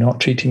 If you're not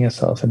treating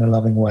yourself in a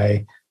loving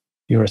way,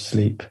 you're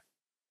asleep.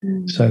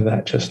 So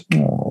that just,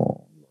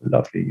 oh,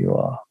 lovely you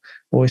are.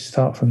 Always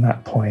start from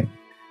that point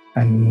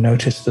and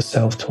notice the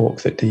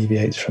self-talk that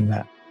deviates from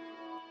that.